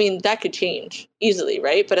yet. I mean, that could change easily,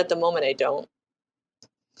 right? But at the moment, I don't.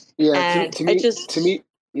 Yeah, to, And to I me, to just me,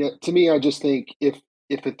 yeah, to me, I just think if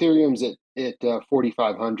Ethereum's at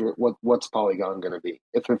 4,500, what's Polygon going to be?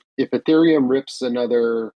 If Ethereum rips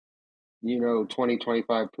another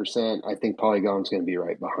 20-25%, I think Polygon's going to be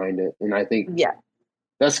right behind it, and I think Yeah.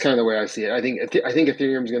 that's kind of the way I see it. I think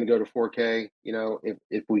Ethereum's going to go to 4K.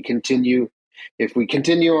 If we continue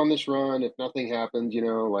on this run, if nothing happens,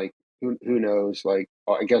 like who knows? Like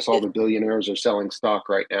I guess all the billionaires are selling stock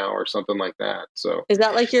right now or something like that. So Is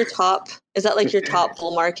that like your top? Is that like your top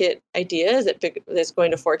bull market idea? Is it big? It's going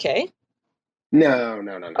to 4K? no,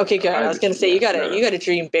 no, no, no, Okay, no. good. I was gonna say you Yeah, gotta no, you no, gotta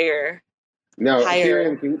dream bigger, no.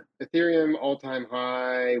 higher. Ethereum all time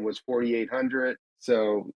high was 4,800.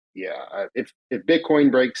 So If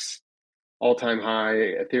Bitcoin breaks all time high,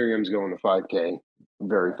 Ethereum's going to 5K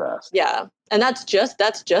very fast. Yeah. And that's just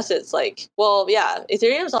it's like, well, yeah,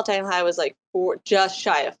 Ethereum's all-time high was like just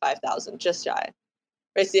shy of 5,000, just shy.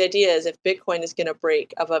 Right. So the idea is if Bitcoin is going to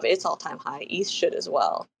break above its all-time high, ETH should as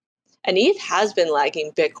well. And ETH has been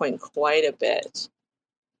lagging Bitcoin quite a bit,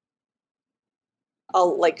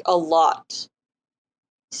 like a lot.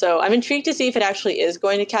 So I'm intrigued to see if it actually is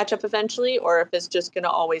going to catch up eventually, or if it's just going to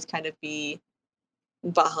always kind of be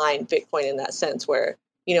behind Bitcoin in that sense, where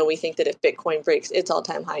we think that if Bitcoin breaks its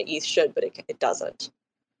all-time high, ETH should, but it doesn't.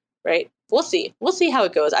 Right? We'll see. We'll see how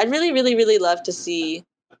it goes. I'd really, really, really love to see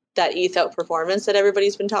that ETH outperformance that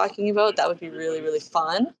everybody's been talking about. That would be really, really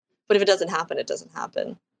fun. But if it doesn't happen, it doesn't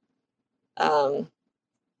happen.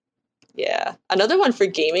 Yeah. Another one for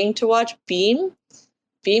gaming to watch, Beam.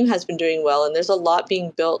 Beam has been doing well, and there's a lot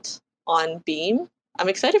being built on Beam. I'm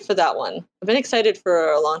excited for that one. I've been excited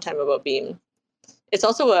for a long time about Beam. It's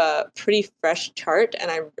also a pretty fresh chart, and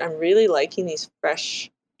I'm really liking these fresh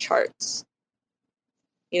charts.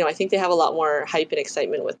 I think they have a lot more hype and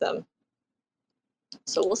excitement with them.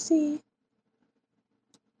 So we'll see.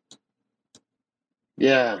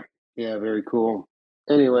 Yeah, very cool.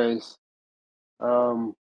 Anyways,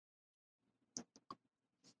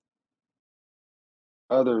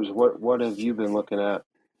 others, what have you been looking at?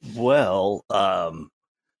 Well,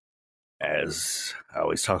 as I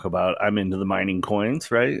always talk about, I'm into the mining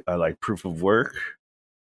coins, right? I like proof of work.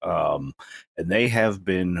 And they have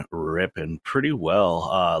been ripping pretty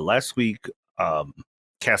well. Last week,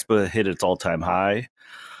 Caspa hit its all-time high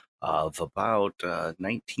of about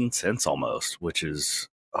 19 cents almost, which is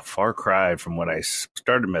a far cry from when I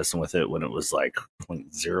started messing with it when it was like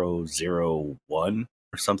 0.001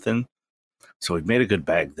 or something. So we've made a good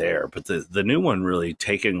bag there. But the new one really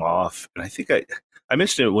taking off, and I think I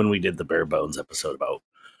mentioned it when we did the bare bones episode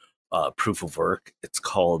about proof of work. It's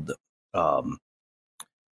called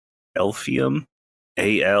Alphium,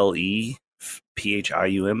 ALEPHIUM,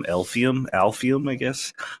 Alphium, I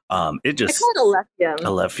guess. It I just call it Alephium.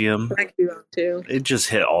 Alephium. I could be wrong too. It just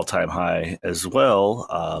hit all time high as well.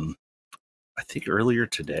 I think earlier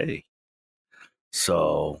today.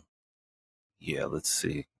 So yeah, let's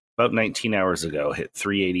see. About 19 hours ago, hit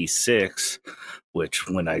 386, which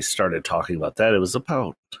when I started talking about that, it was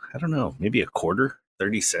about, I don't know, maybe a quarter,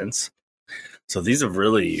 30 cents. So these have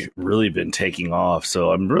really, really been taking off.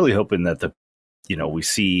 So I'm really hoping that we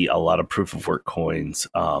see a lot of proof of work coins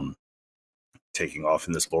taking off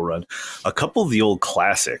in this bull run. A couple of the old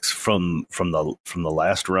classics from the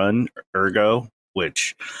last run, Ergo,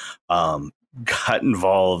 which got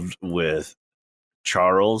involved with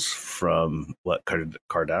Charles from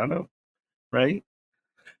Cardano, right?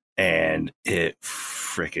 And it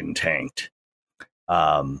freaking tanked.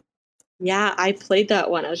 Yeah, I played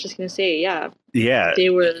that one. I was just gonna say, yeah, Yeah, they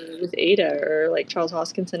were with Ada or like Charles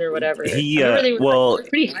Hoskinson or whatever. I he remember they well, were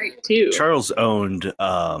pretty hyped too. Charles owned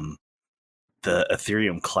the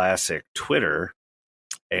Ethereum Classic Twitter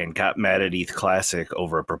and got mad at ETH Classic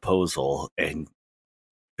over a proposal and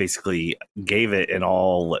basically gave it in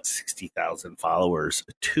all 60,000 followers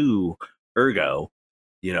to Ergo,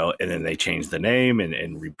 and then they changed the name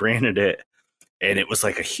and rebranded it. And it was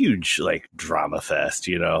like a huge like drama fest,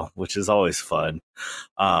 which is always fun.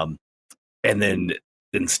 And then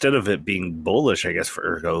instead of it being bullish, I guess, for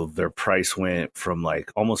Ergo, their price went from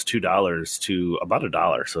like almost $2 to about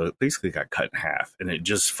 $1. So it basically got cut in half. And it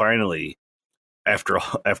just finally, after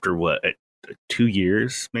what, 2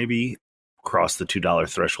 years maybe, crossed the $2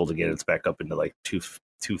 threshold again. It's back up into like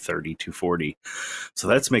 230, 240. So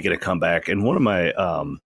that's making a comeback. And one of my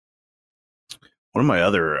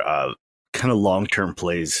other kind of long-term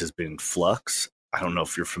plays has been Flux. I don't know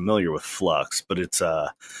if you're familiar with Flux, but it's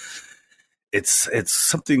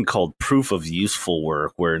something called proof of useful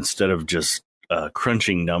work, where instead of just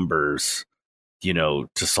crunching numbers, to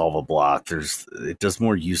solve a block, it does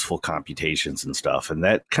more useful computations and stuff. And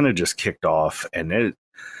that kind of just kicked off, and it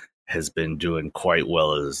has been doing quite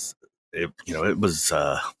well. As it was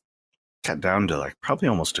got down to like probably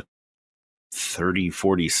almost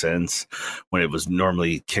 30-40 cents when it was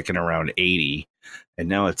normally kicking around 80, and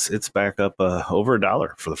now it's back up over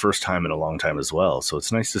 $1 for the first time in a long time as well. So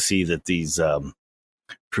it's nice to see that these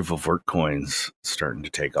proof of work coins starting to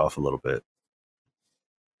take off a little bit,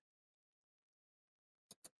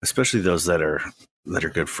 especially those that are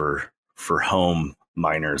good for home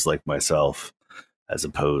miners like myself. As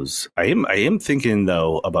opposed, I am thinking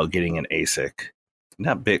though about getting an ASIC,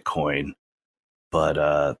 not Bitcoin,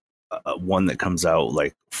 but one that comes out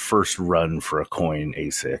like first run for a coin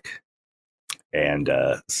ASIC. and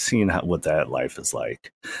seeing what that life is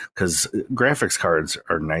like. Because graphics cards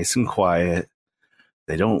are nice and quiet.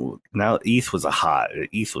 They don't now. ETH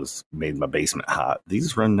was made my basement hot.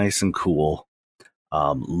 These run nice and cool.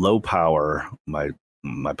 Low power. My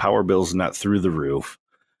power bill's not through the roof.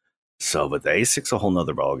 So, but the ASIC's a whole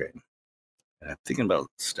nother ballgame. And I'm thinking about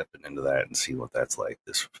stepping into that and see what that's like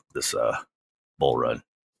this bull run,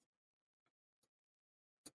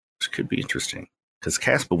 which could be interesting. Because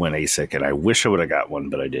Caspa went ASIC, and I wish I would have got one,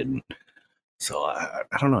 but I didn't. So I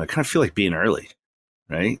don't know. I kind of feel like being early,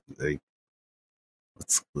 right? Like,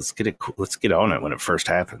 let's get on it when it first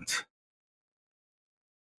happens.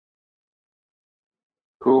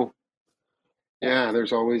 Cool. Yeah,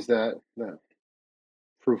 there's always that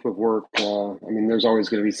proof of work. I mean, there's always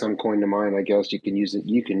going to be some coin to mine. I guess you can use it.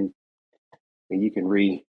 You can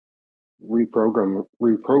reprogram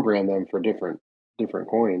them for different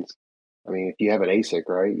coins. I mean, if you have an ASIC,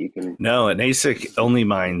 right, you can. No, an ASIC only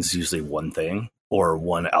mines usually one thing or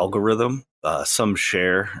one algorithm. Some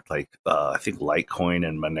share, like I think Litecoin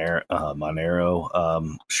and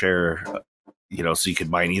Monero share. So you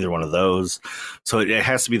could mine either one of those. So it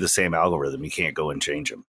has to be the same algorithm. You can't go and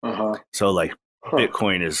change them. So like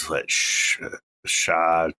Bitcoin is like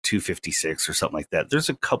SHA 256 or something like that. There's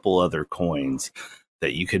a couple other coins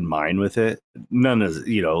that you can mine with it. None is,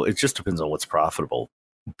 it just depends on what's profitable.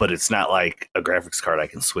 But it's not like a graphics card I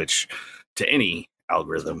can switch to any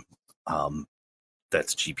algorithm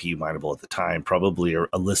that's GPU mineable at the time. Probably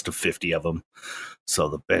a list of 50 of them.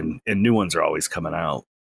 So and new ones are always coming out.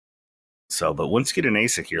 So, but once you get an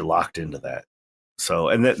ASIC, you're locked into that. So,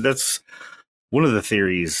 and that's one of the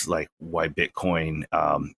theories, like why Bitcoin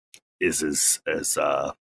is as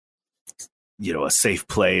a safe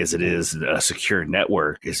play as it is a secure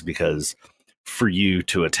network, is because for you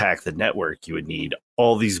to attack the network, you would need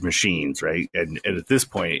all these machines, right? And at this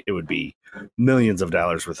point, it would be millions of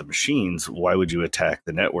dollars worth of machines. Why would you attack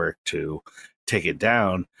the network to take it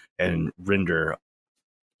down and render,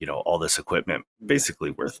 all this equipment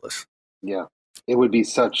basically worthless? Yeah, it would be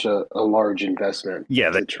such a large investment.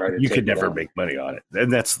 Yeah, to try to you take could never out. make money on it,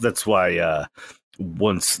 and that's why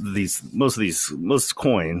most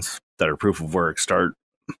coins that are proof of work start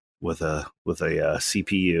with a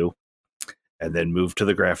CPU, and then move to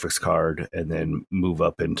the graphics card, and then move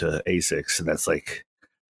up into ASICs, and that's like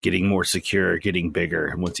getting more secure, getting bigger.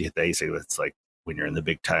 And once you hit the ASIC, that's like when you're in the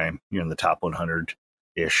big time, you're in the top 100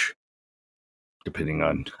 ish, depending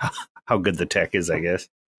on how good the tech is, I guess.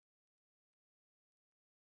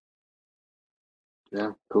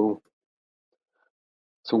 Yeah, cool.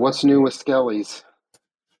 So what's new with Skelly's?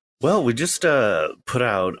 Well, we just put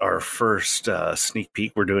out our first sneak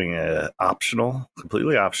peek. We're doing a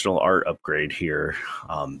completely optional art upgrade here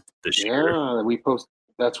this year. Yeah, we post.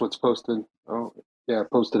 That's what's posted. Oh, yeah,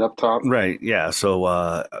 posted up top. Right. Yeah. So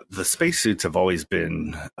the spacesuits have always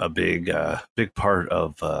been a big part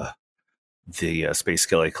of the Space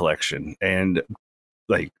Skelly collection, and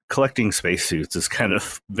like collecting spacesuits has kind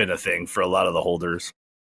of been a thing for a lot of the holders.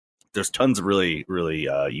 There's tons of really, really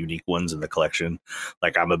unique ones in the collection.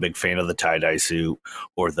 Like I'm a big fan of the tie-dye suit,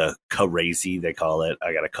 or the crazy, they call it.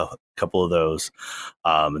 I got a couple of those.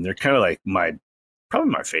 And they're kind of like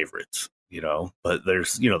probably my favorites, but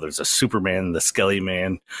there's a Superman, the Skelly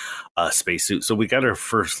Man spacesuit. So we got our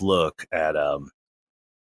first look at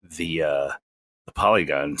the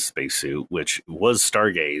Polygon spacesuit, which was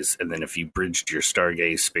Stargaze. And then if you bridged your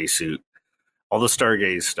Stargaze spacesuit, all the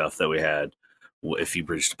Stargaze stuff that we had, if you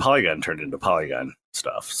bridged to Polygon, turned into Polygon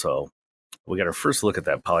stuff. So we got our first look at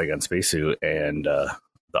that Polygon spacesuit, and the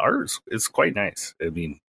art is quite nice. I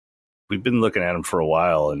mean, we've been looking at them for a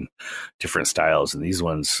while in different styles, and these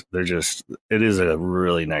ones, it is a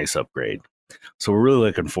really nice upgrade. So we're really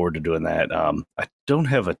looking forward to doing that. I don't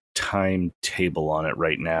have a timetable on it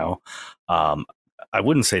right now. I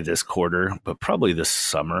wouldn't say this quarter, but probably this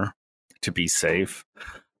summer to be safe.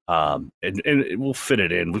 And we'll fit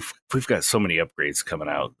it in. We've got so many upgrades coming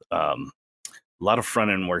out. A lot of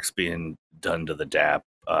front end work's being done to the DApp.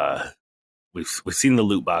 We've seen the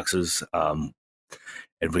loot boxes, and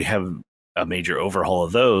we have a major overhaul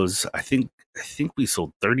of those. I think we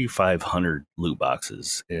sold 3,500 loot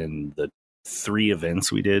boxes in the 3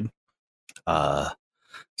 events we did.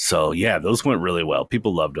 So yeah, those went really well.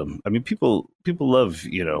 People loved them. I mean, people love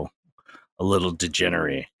a little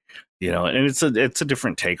degenerate. And it's a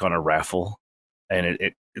different take on a raffle, and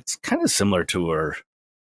it's kind of similar to our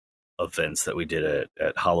events that we did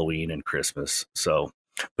at Halloween and Christmas. So,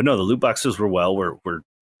 but no, the loot boxes were we're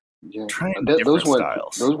trying different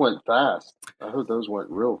styles. Those went fast. I heard those went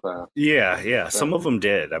real fast. Yeah. Some of them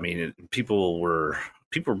did. I mean, people were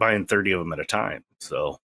buying 30 of them at a time.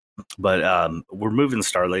 So But we're moving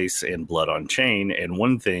Starlace and Blood on chain, and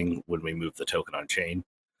one thing when we move the token on chain,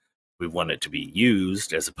 we want it to be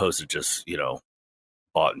used as opposed to just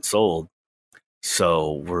bought and sold.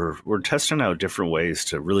 So we're testing out different ways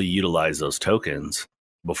to really utilize those tokens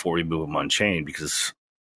before we move them on chain, because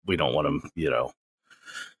we don't want them, to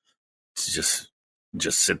just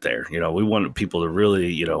sit there. We want people to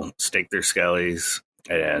really, stake their skellies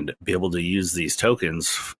and be able to use these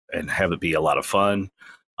tokens and have it be a lot of fun,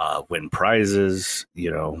 win prizes,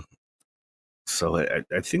 So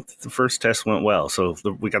I think the first test went well. So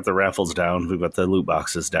we got the raffles down, we've got the loot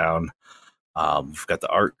boxes down, we've got the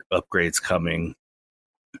art upgrades coming,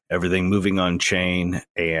 everything moving on chain,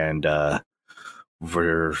 and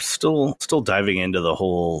we're still diving into the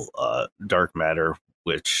whole dark matter,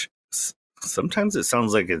 which sometimes it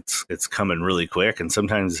sounds like it's coming really quick, and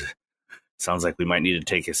sometimes it sounds like we might need to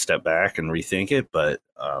take a step back and rethink it. But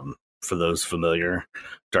for those familiar,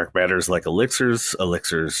 dark matter is like elixirs.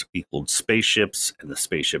 Elixirs equaled spaceships, and the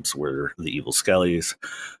spaceships were the evil skellies.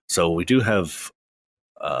 So we do have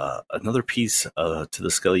another piece to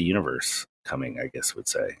the Skelly universe coming, I guess would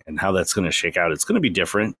say, and how that's going to shake out. It's going to be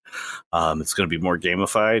different. It's going to be more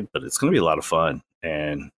gamified, but it's going to be a lot of fun,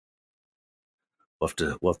 and we'll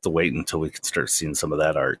have to wait until we can start seeing some of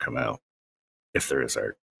that art come out, if there is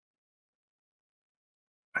art,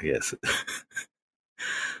 I guess.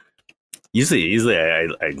 usually I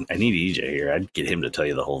need EJ here. I'd get him to tell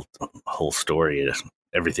you the whole story,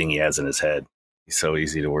 everything he has in his head. He's so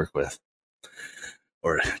easy to work with,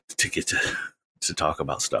 or to get to talk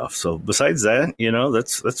about stuff. So besides that,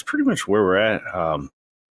 that's pretty much where we're at.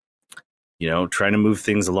 Trying to move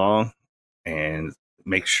things along and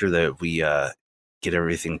make sure that we get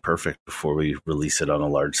everything perfect before we release it on a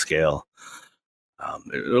large scale.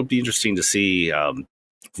 It'll be interesting to see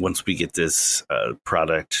once we get this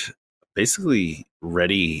product basically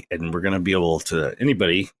ready, and we're going to be able to,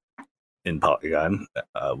 anybody in Polygon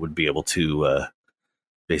would be able to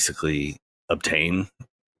basically obtain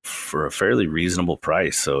for a fairly reasonable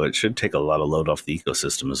price. So it should take a lot of load off the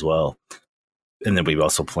ecosystem as well. And then we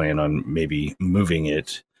also plan on maybe moving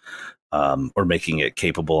it or making it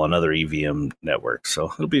capable on other EVM networks.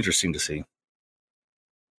 So it'll be interesting to see.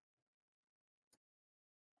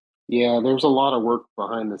 Yeah, there's a lot of work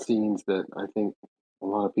behind the scenes that I think a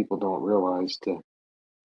lot of people don't realize to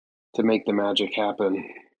make the magic happen,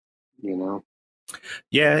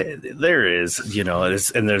 Yeah, there is,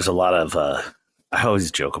 and there's a lot of, I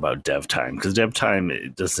always joke about dev time, because dev time,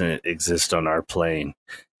 it doesn't exist on our plane.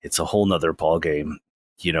 It's a whole nother ball game,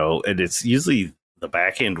 and it's usually the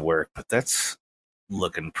back end work, but that's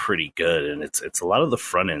looking pretty good. And it's a lot of the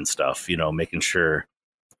front end stuff, making sure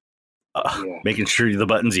the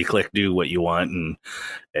buttons you click do what you want, and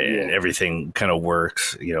everything kind of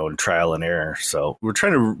works, and trial and error. So we're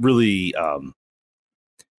trying to really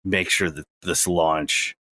make sure that this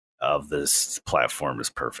launch of this platform is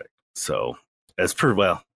perfect. So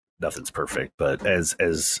nothing's perfect, but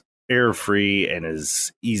as error free and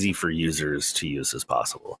as easy for users to use as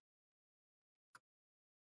possible.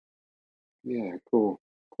 Yeah, cool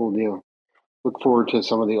deal. Look forward to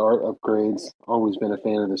some of the art upgrades. Always been a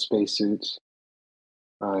fan of the spacesuits.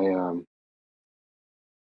 Yeah,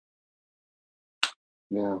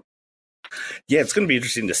 it's going to be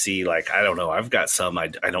interesting to see. Like, I don't know. I've got some. I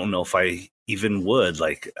don't know if I even would.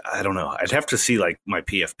 Like, I don't know. I'd have to see like my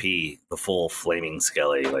PFP, the full flaming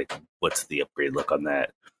skelly. Like, what's the upgrade look on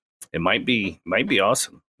that? It might be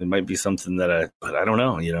awesome. It might be something but I don't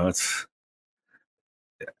know. It's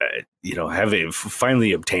having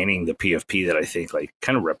finally obtaining the PFP that I think like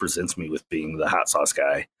kind of represents me with being the hot sauce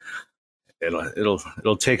guy.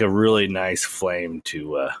 It'll take a really nice flame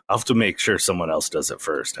to. I'll have to make sure someone else does it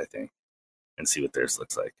first, I think, and see what theirs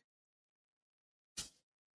looks like.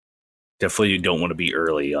 Definitely, you don't want to be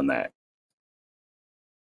early on that.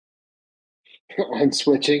 On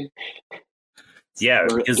switching. Yeah,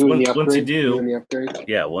 because once you do,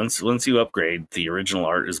 once you upgrade, the original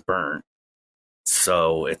art is burnt.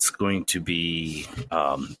 So it's going to be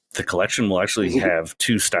the collection will actually have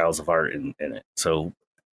two styles of art in it. So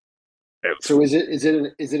is it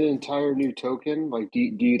an entire new token? Like, do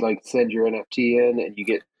you like send your NFT in and you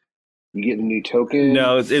get a new token?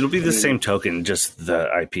 No, it'll be the same token, just the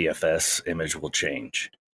IPFS image will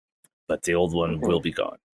change, but the old one will be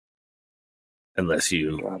gone unless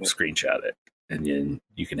you screenshot it, and then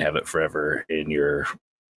you can have it forever in your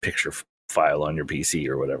picture file on your PC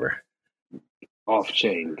or whatever. Off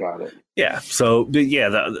chain, got it. Yeah. So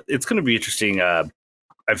it's going to be interesting.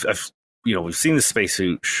 We've seen the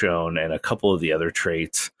spacesuit shown and a couple of the other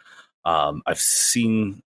traits. I've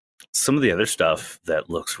seen some of the other stuff that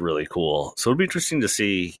looks really cool. So it'll be interesting to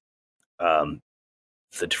see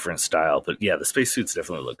the different style. But yeah, the spacesuits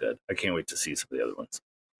definitely look good. I can't wait to see some of the other ones.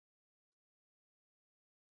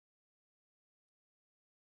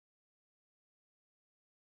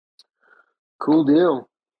 Cool deal.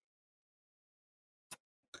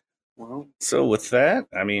 Well, so with that,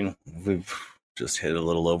 I mean, we've just hit a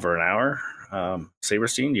little over an hour.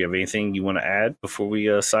 Saberstein, do you have anything you want to add before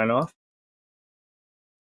we sign off?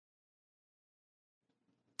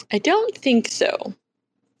 I don't think so.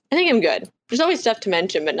 I think I'm good. There's always stuff to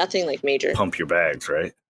mention, but nothing like major. Pump your bags,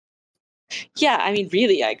 right? Yeah, I mean,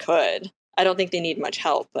 really, I could. I don't think they need much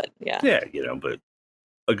help, but yeah. Yeah, but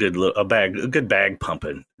a good bag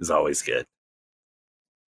pumping is always good.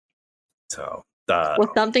 So,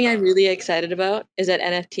 well, something I'm really excited about is at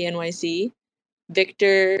NFT NYC,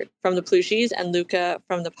 Victor from the Plushies and Luca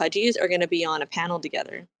from the Pudgies are going to be on a panel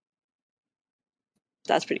together.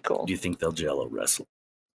 That's pretty cool. Do you think they'll Jello wrestle?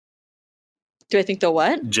 Do I think they'll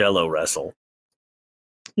what? Jello wrestle.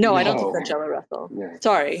 No, I don't think they'll Jello wrestle. Yeah.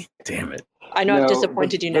 Sorry. Damn it. I know I've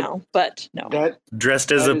disappointed you now, but no.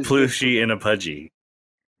 Dressed as a Plushie and a Pudgy.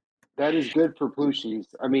 That is good for Plushies.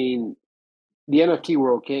 I mean, the NFT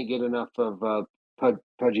world can't get enough of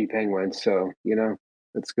Pudgy penguins, so,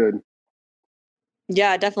 that's good.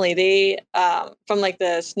 Yeah, definitely. They, from like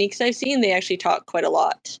the sneaks I've seen, they actually talk quite a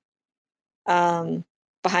lot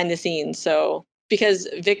behind the scenes. So, because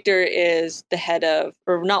Victor is the head of,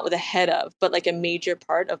 or not the head of, but like a major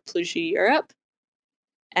part of Plushie Europe.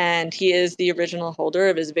 And he is the original holder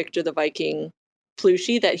of his Victor the Viking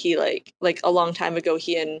plushie that he like a long time ago,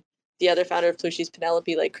 he and the other founder of Plushies,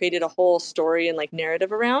 Penelope, like created a whole story and like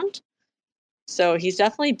narrative around. So he's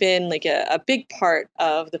definitely been like a big part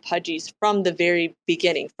of the Pudgies from the very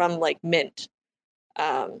beginning, from like mint.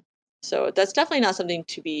 So that's definitely not something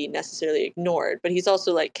to be necessarily ignored, but he's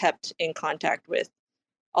also like kept in contact with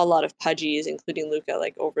a lot of Pudgies, including Luca,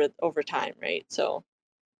 like over time, right? So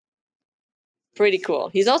pretty cool.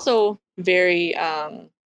 He's also very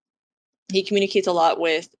he communicates a lot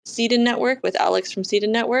with Seedon Network, with Alex from Seedon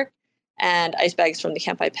Network, and Icebags from the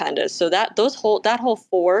Campai Pandas. So that whole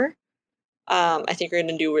four, I think are going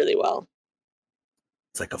to do really well.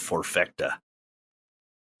 It's like a forfecta.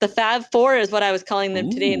 The Fab Four is what I was calling them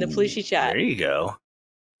today in the Plushie chat. There you go.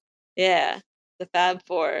 Yeah, the Fab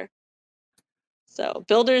Four. So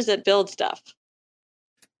builders that build stuff.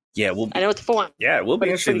 Yeah, I know it's form. Yeah, it will be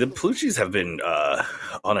interesting. The cool. Plushies have been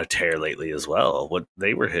on a tear lately as well. What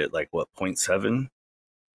they were hit like 0.7?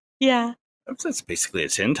 Yeah. That's basically a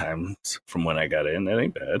 10 times from when I got in. That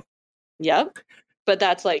ain't bad. Yep. But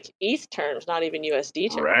that's like ETH terms, not even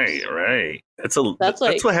USD terms. Right. That's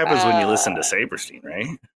like, what happens when you listen to Saberstein, right?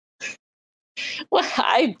 Well,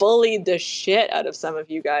 I bullied the shit out of some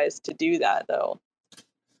of you guys to do that though.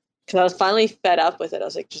 Because I was finally fed up with it. I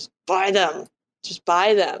was like, just buy them. Just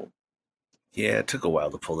buy them. Yeah, it took a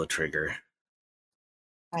while to pull the trigger.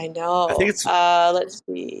 I know. I think it's let's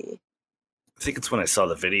see. I think it's when I saw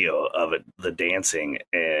the video of it, the dancing,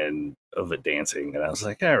 and I was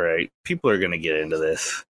like, all right, people are going to get into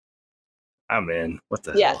this. I'm in. What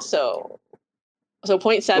the hell? Yeah, so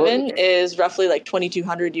 0.7 is roughly like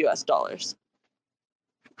 $2,200 US.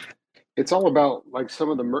 It's all about like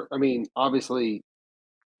some of the I mean, obviously,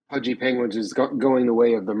 Pudgy Penguins is going the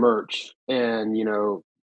way of the merch, and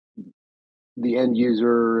the end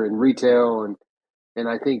user and retail, and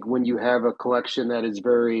I think when you have a collection that is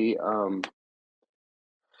very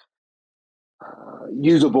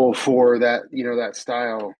usable for that that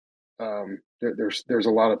style, there's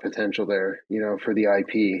a lot of potential there, for the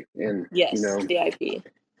IP and the IP.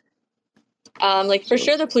 Like for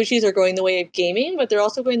sure, the Plushies are going the way of gaming, but they're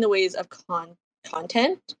also going the ways of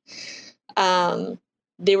content.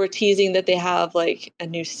 They were teasing that they have like a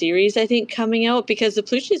new series, I think, coming out, because the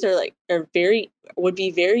Plushies would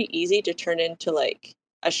be very easy to turn into like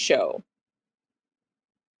a show,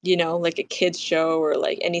 like a kids show or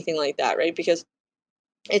like anything like that, right? Because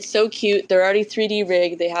it's so cute. They're already 3D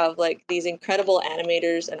rigged. They have like these incredible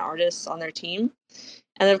animators and artists on their team.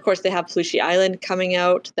 And then of course they have Plushie Island coming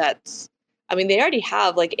out. They already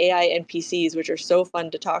have like AI NPCs, which are so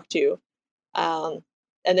fun to talk to.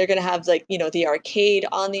 And they're going to have like, the arcade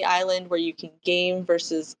on the island where you can game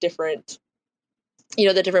versus different,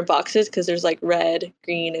 the different boxes, because there's like red,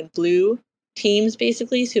 green, and blue teams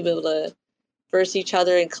basically. So you'll be able to verse each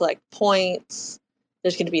other and collect points.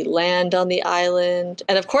 There's going to be land on the island.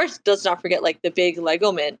 And of course, let's not forget like the big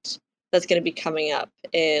Lego Mint that's going to be coming up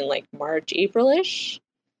in like March, April-ish.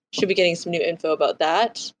 Should be getting some new info about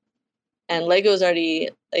that. And Lego's already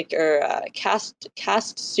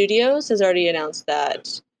Cast Studios has already announced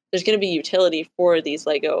that there's going to be utility for these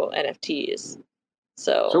Lego NFTs.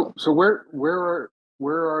 So where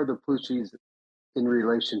where are the plushies in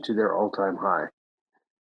relation to their all-time high?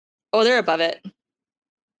 Oh, they're above it.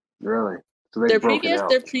 Really? So they've broken out.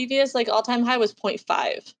 Their previous like all-time high was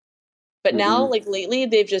 0.5. But now, Mm-hmm. like lately,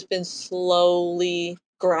 they've just been slowly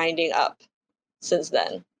grinding up since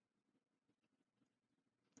then.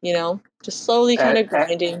 You know, just slowly kind of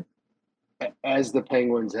grinding. As the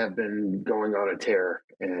Penguins have been going on a tear,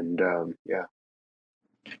 and yeah.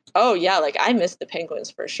 Oh yeah, like I miss the Penguins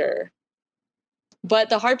for sure. But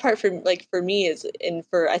the hard part for me is, and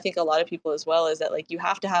for I think a lot of people as well, is that like you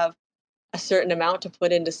have to have a certain amount to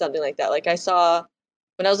put into something like that. Like I saw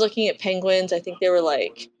when I was looking at Penguins, I think they were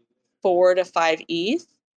like 4 to 5 ETH,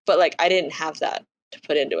 but like I didn't have that to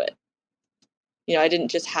put into it. You know, I didn't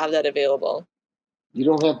just have that available. You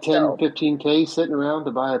don't have 10, So 15K sitting around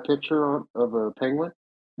to buy a picture of a penguin?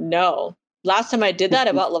 no. Last time I did that,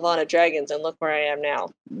 I bought Levana Dragons, and look where I am now.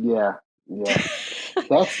 Yeah, yeah.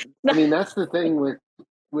 That's the thing with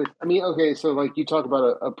okay, so like you talk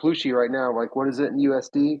about a plushie right now, like what is it in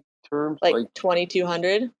USD terms? Like Like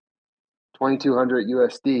 2,200. 2200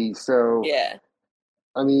 USD. So Yeah,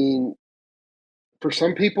 I mean, for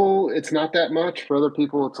some people it's not that much, for other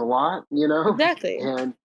people it's a lot, exactly.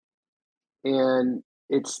 And and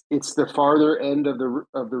it's the farther end of the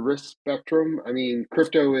risk spectrum. I mean,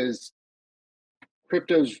 crypto's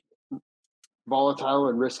volatile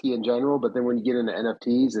and risky in general, but then when you get into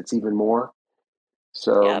NFTs, it's even more.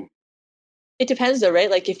 Yeah. So It depends though, right?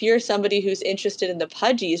 Like if you're somebody who's interested in the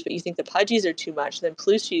pudgies, but you think the pudgies are too much, then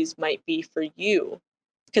plushies might be for you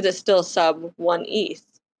because it's still sub 1 ETH,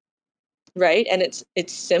 right? And it's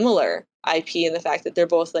similar IP in the fact that they're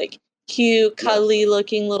both like cute, yeah, cuddly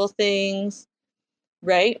looking little things,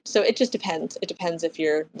 right? So it just depends. It depends if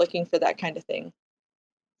you're looking for that kind of thing,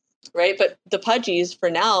 right? But the pudgies for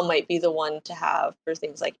now might be the one to have for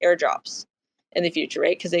things like airdrops in the future,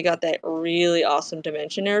 right? Because they got that really awesome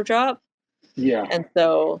dimension airdrop. yeah, And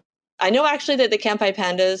so I know actually that the Kampai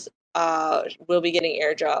Pandas will be getting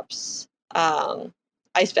airdrops.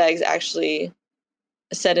 Icebags actually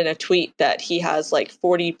said in a tweet that he has like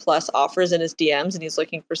 40 plus offers in his DMs and he's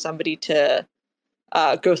looking for somebody to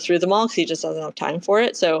go through them all because he just doesn't have time for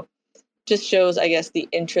it. So just shows, I guess, the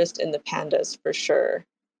interest in the pandas for sure.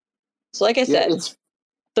 So like I yeah. said, It's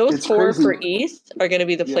those it's four crazy. for ETH are going to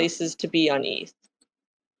be the Yeah, places to be on ETH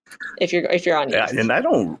if you're on Yeah, ETH. and I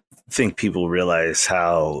don't think people realize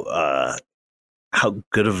how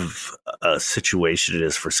good of a situation it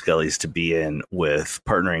is for Skellies to be in with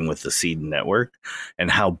partnering with the Seed Network,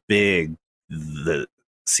 and how big the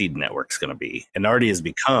Seed Network's going to be, and already has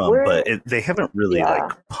become. We're But they haven't really like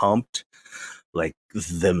yeah pumped like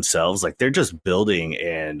themselves. Like they're just building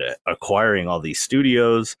and acquiring all these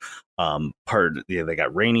studios. They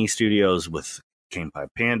got Rainy Studios with Cane Pie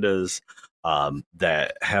Pandas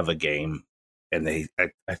that have a game, and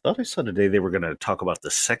I thought I saw today they were going to talk about the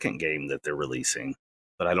second game that they're releasing,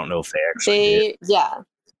 but I don't know if they actually did. they yeah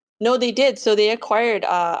no they did. So they acquired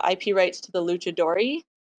IP rights to the Luchadori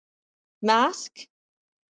mask.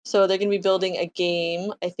 So they're going to be building a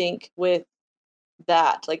game, I think, with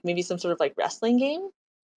that, like maybe some sort of like wrestling game.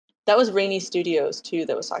 That was Rainy Studios too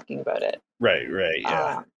that was talking about it. Right,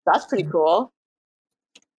 yeah. That's pretty cool.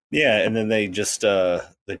 Yeah, and then they just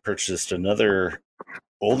they purchased another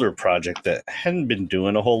older project that hadn't been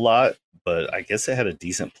doing a whole lot, but I guess it had a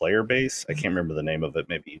decent player base. I can't remember the name of it.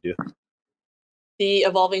 Maybe you do. The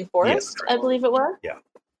Evolving Yeah, Forest, I believe it was. yeah.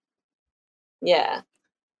 Yeah,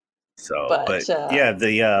 So, but but yeah,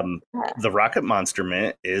 yeah. the Rocket Monster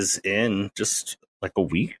Mint is in just like a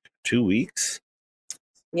week, 2 weeks.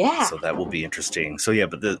 Yeah. So that will be interesting. So yeah,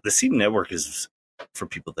 but the Seed Network is, for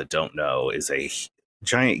people that don't know, is a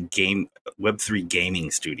giant game Web3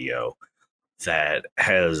 gaming studio that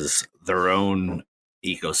has their own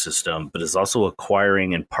ecosystem, but is also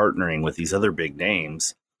acquiring and partnering with these other big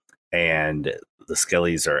names. And the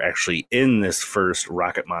Skellies are actually in this first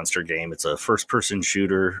Rocket Monster game. It's a first person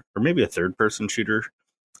shooter, or maybe a third person shooter,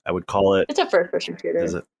 I would call it. It's a first person Is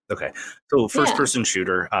shooter. it? Okay. So first Yeah. person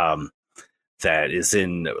shooter that is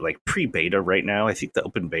in like pre beta right now. I think the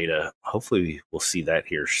open beta, hopefully we'll see that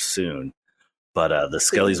here soon. But the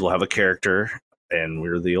Skellies will have a character, and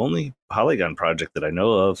we're the only Polygon project that I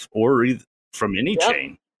know of, or from any Yep.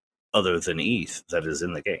 chain other than ETH, that is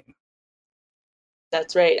in the game.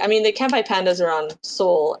 That's right. I mean, the Kampai Pandas are on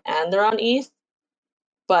Sol and they're on ETH,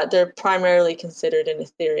 but they're primarily considered an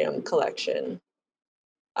Ethereum collection.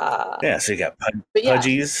 Yeah, so you got But yeah,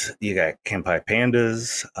 Pudgies, you got Kampai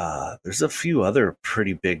Pandas. There's a few other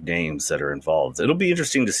pretty big names that are involved. It'll be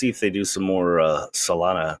interesting to see if they do some more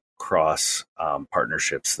Solana cross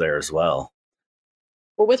partnerships there as well.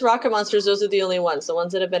 But with Rocket Monsters, those are the only ones. The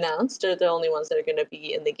ones that have been announced are the only ones that are going to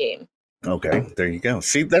be in the game. Okay, there you go.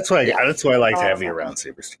 See, that's why I like to have you around,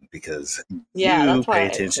 Saberstein, because you pay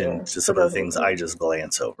attention to some of the things I just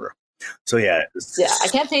glance over. So I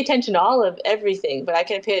can't pay attention to all of everything, but I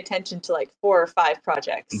can pay attention to like 4 or 5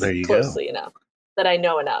 projects closely enough that I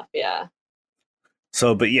know enough. Yeah.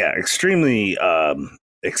 So, but yeah, extremely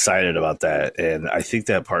excited about that, and I think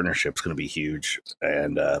that partnership's going to be huge,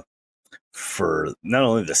 and for not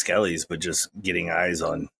only the Skellies, but just getting eyes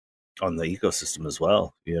on the ecosystem as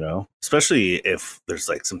well, especially if there's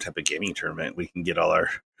like some type of gaming tournament, we can get all our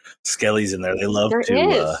Skellies in there. They love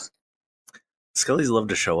Skellies love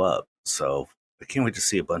to show up. So I can't wait to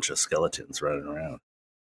see a bunch of skeletons running around.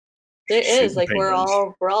 There is like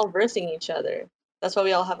penguins. we're all versing each other. That's why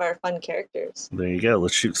we all have our fun characters. There you go.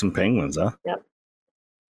 Let's shoot some penguins, huh? Yep.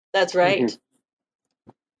 That's right.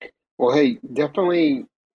 Mm-hmm. Well, hey, definitely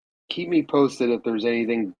keep me posted if there's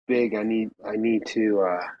anything big I need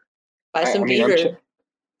to buy some beaver.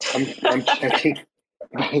 I'm checking.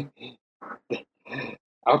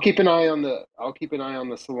 I'll keep an eye on the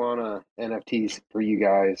Solana NFTs for you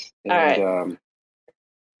guys. And, all right.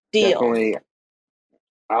 Deal. Definitely,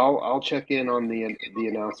 I'll check in on the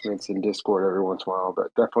announcements in Discord every once in a while,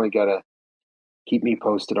 but definitely gotta keep me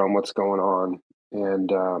posted on what's going on. And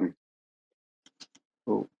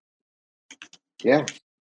yeah.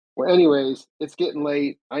 Well, anyways, it's getting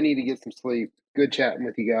late. I need to get some sleep. Good chatting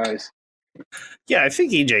with you guys. Yeah, I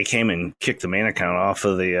think EJ came and kicked the main account off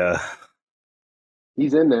of the.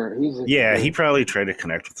 He's in there. He probably tried to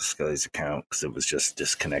connect with the Skellies account because it was just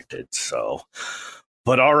disconnected. So,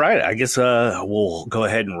 but all right, I guess we'll go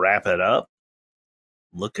ahead and wrap it up.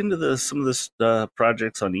 Look into some of the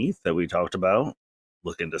projects on ETH that we talked about.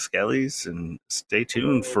 Look into Skellies and stay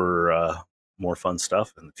tuned for more fun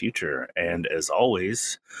stuff in the future. And as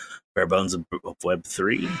always, Bare Bones of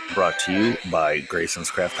Web3 brought to you by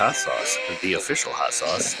Grayson's Craft Hot Sauce, the official hot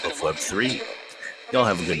sauce of Web3. Y'all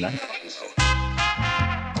have a good night.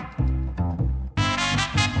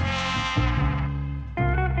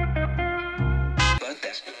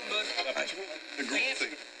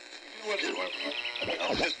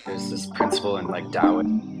 There's this principle in like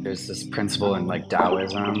Taoism. There's this principle in like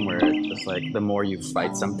Taoism where it's like the more you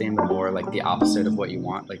fight something, the more like the opposite of what you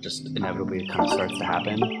want, like just inevitably it kind of starts to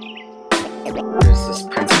happen. There's this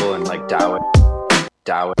principle in like Taoism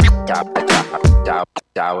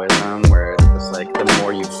where it's like the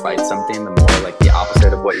more you fight something, the more like the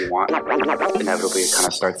opposite of what you want, inevitably it kind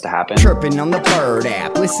of starts to happen. Chirping on the Bird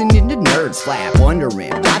app, listening to nerds flap, wondering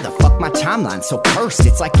why the fuck my timeline's so cursed.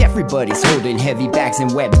 It's like everybody's holding heavy bags in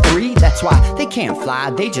Web3. That's why they can't fly,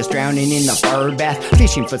 they just drowning in the bird bath,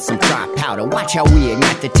 fishing for some dry powder. Watch how we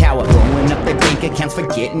ignite the tower, blowing up their bank accounts,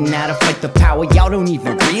 forgetting how to fight the power. Y'all don't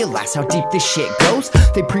even realize how deep this shit goes.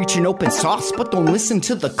 They preach an open source, but don't listen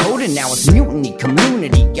to the code. And now it's mutiny,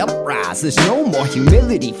 community, uprise. There's no more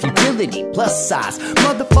humility, futility, plus size.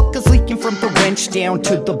 Motherfuckers leaking from the wrench down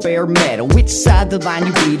to the bare metal. Which side the line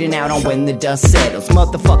you bleeding out on when the dust settles?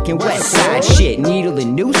 Motherfucking west side shit, needle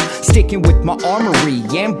and noose. Sticking with my armory,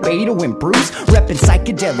 and Beto and Bruce. Reppin'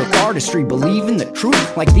 psychedelic artistry, believing the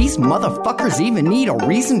truth. Like these motherfuckers even need a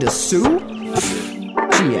reason to sue?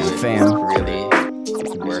 GM fam. Really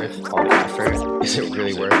worth all the effort? Is it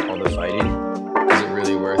really worth all the fighting? Is it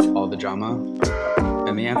really worth all the drama?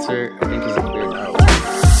 And the answer, I think, is a clear no.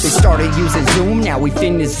 They started using Zoom, now we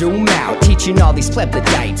finna zoom out. Teaching all these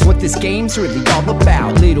plebiscites what this game's really all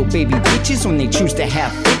about. Little baby bitches when they choose to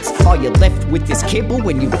have fits. All you're left with is kibble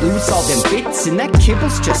when you lose all them bits. And that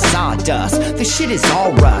kibble's just sawdust, this shit is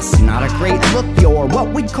all rust. Not a great look, you're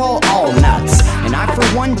what we'd call all nuts. And I for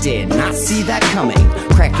one did not see that coming.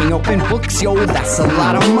 Cracking open books, yo, that's a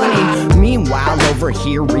lot of money. Meanwhile over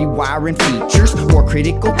here rewiring features. More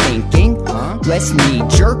critical thinking, less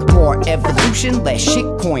knee-jerk. More evolution, less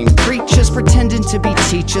shitcoin preachers pretending to be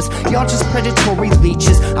teachers. Y'all just predatory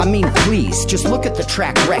leeches. I mean, please, just look at the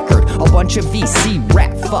track record. A bunch of VC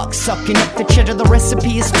rap fucks sucking up the cheddar. The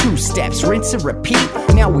recipe is 2 steps, rinse and repeat.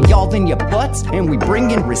 Now we all in your butts and we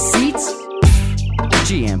bring in receipts.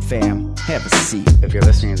 GM fam, have a seat. If you're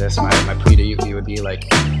listening to this, my plea to you would be like,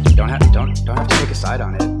 don't have to take a side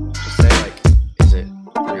on it. Just say like, is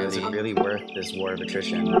it really worth this war of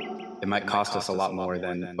attrition? It might cost us a lot more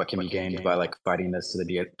than what can be gained by like fighting this to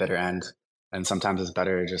the bitter end. And sometimes it's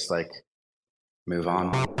better to just like move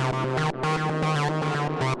on.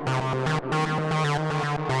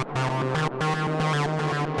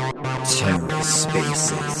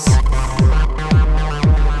 TerraSpaces.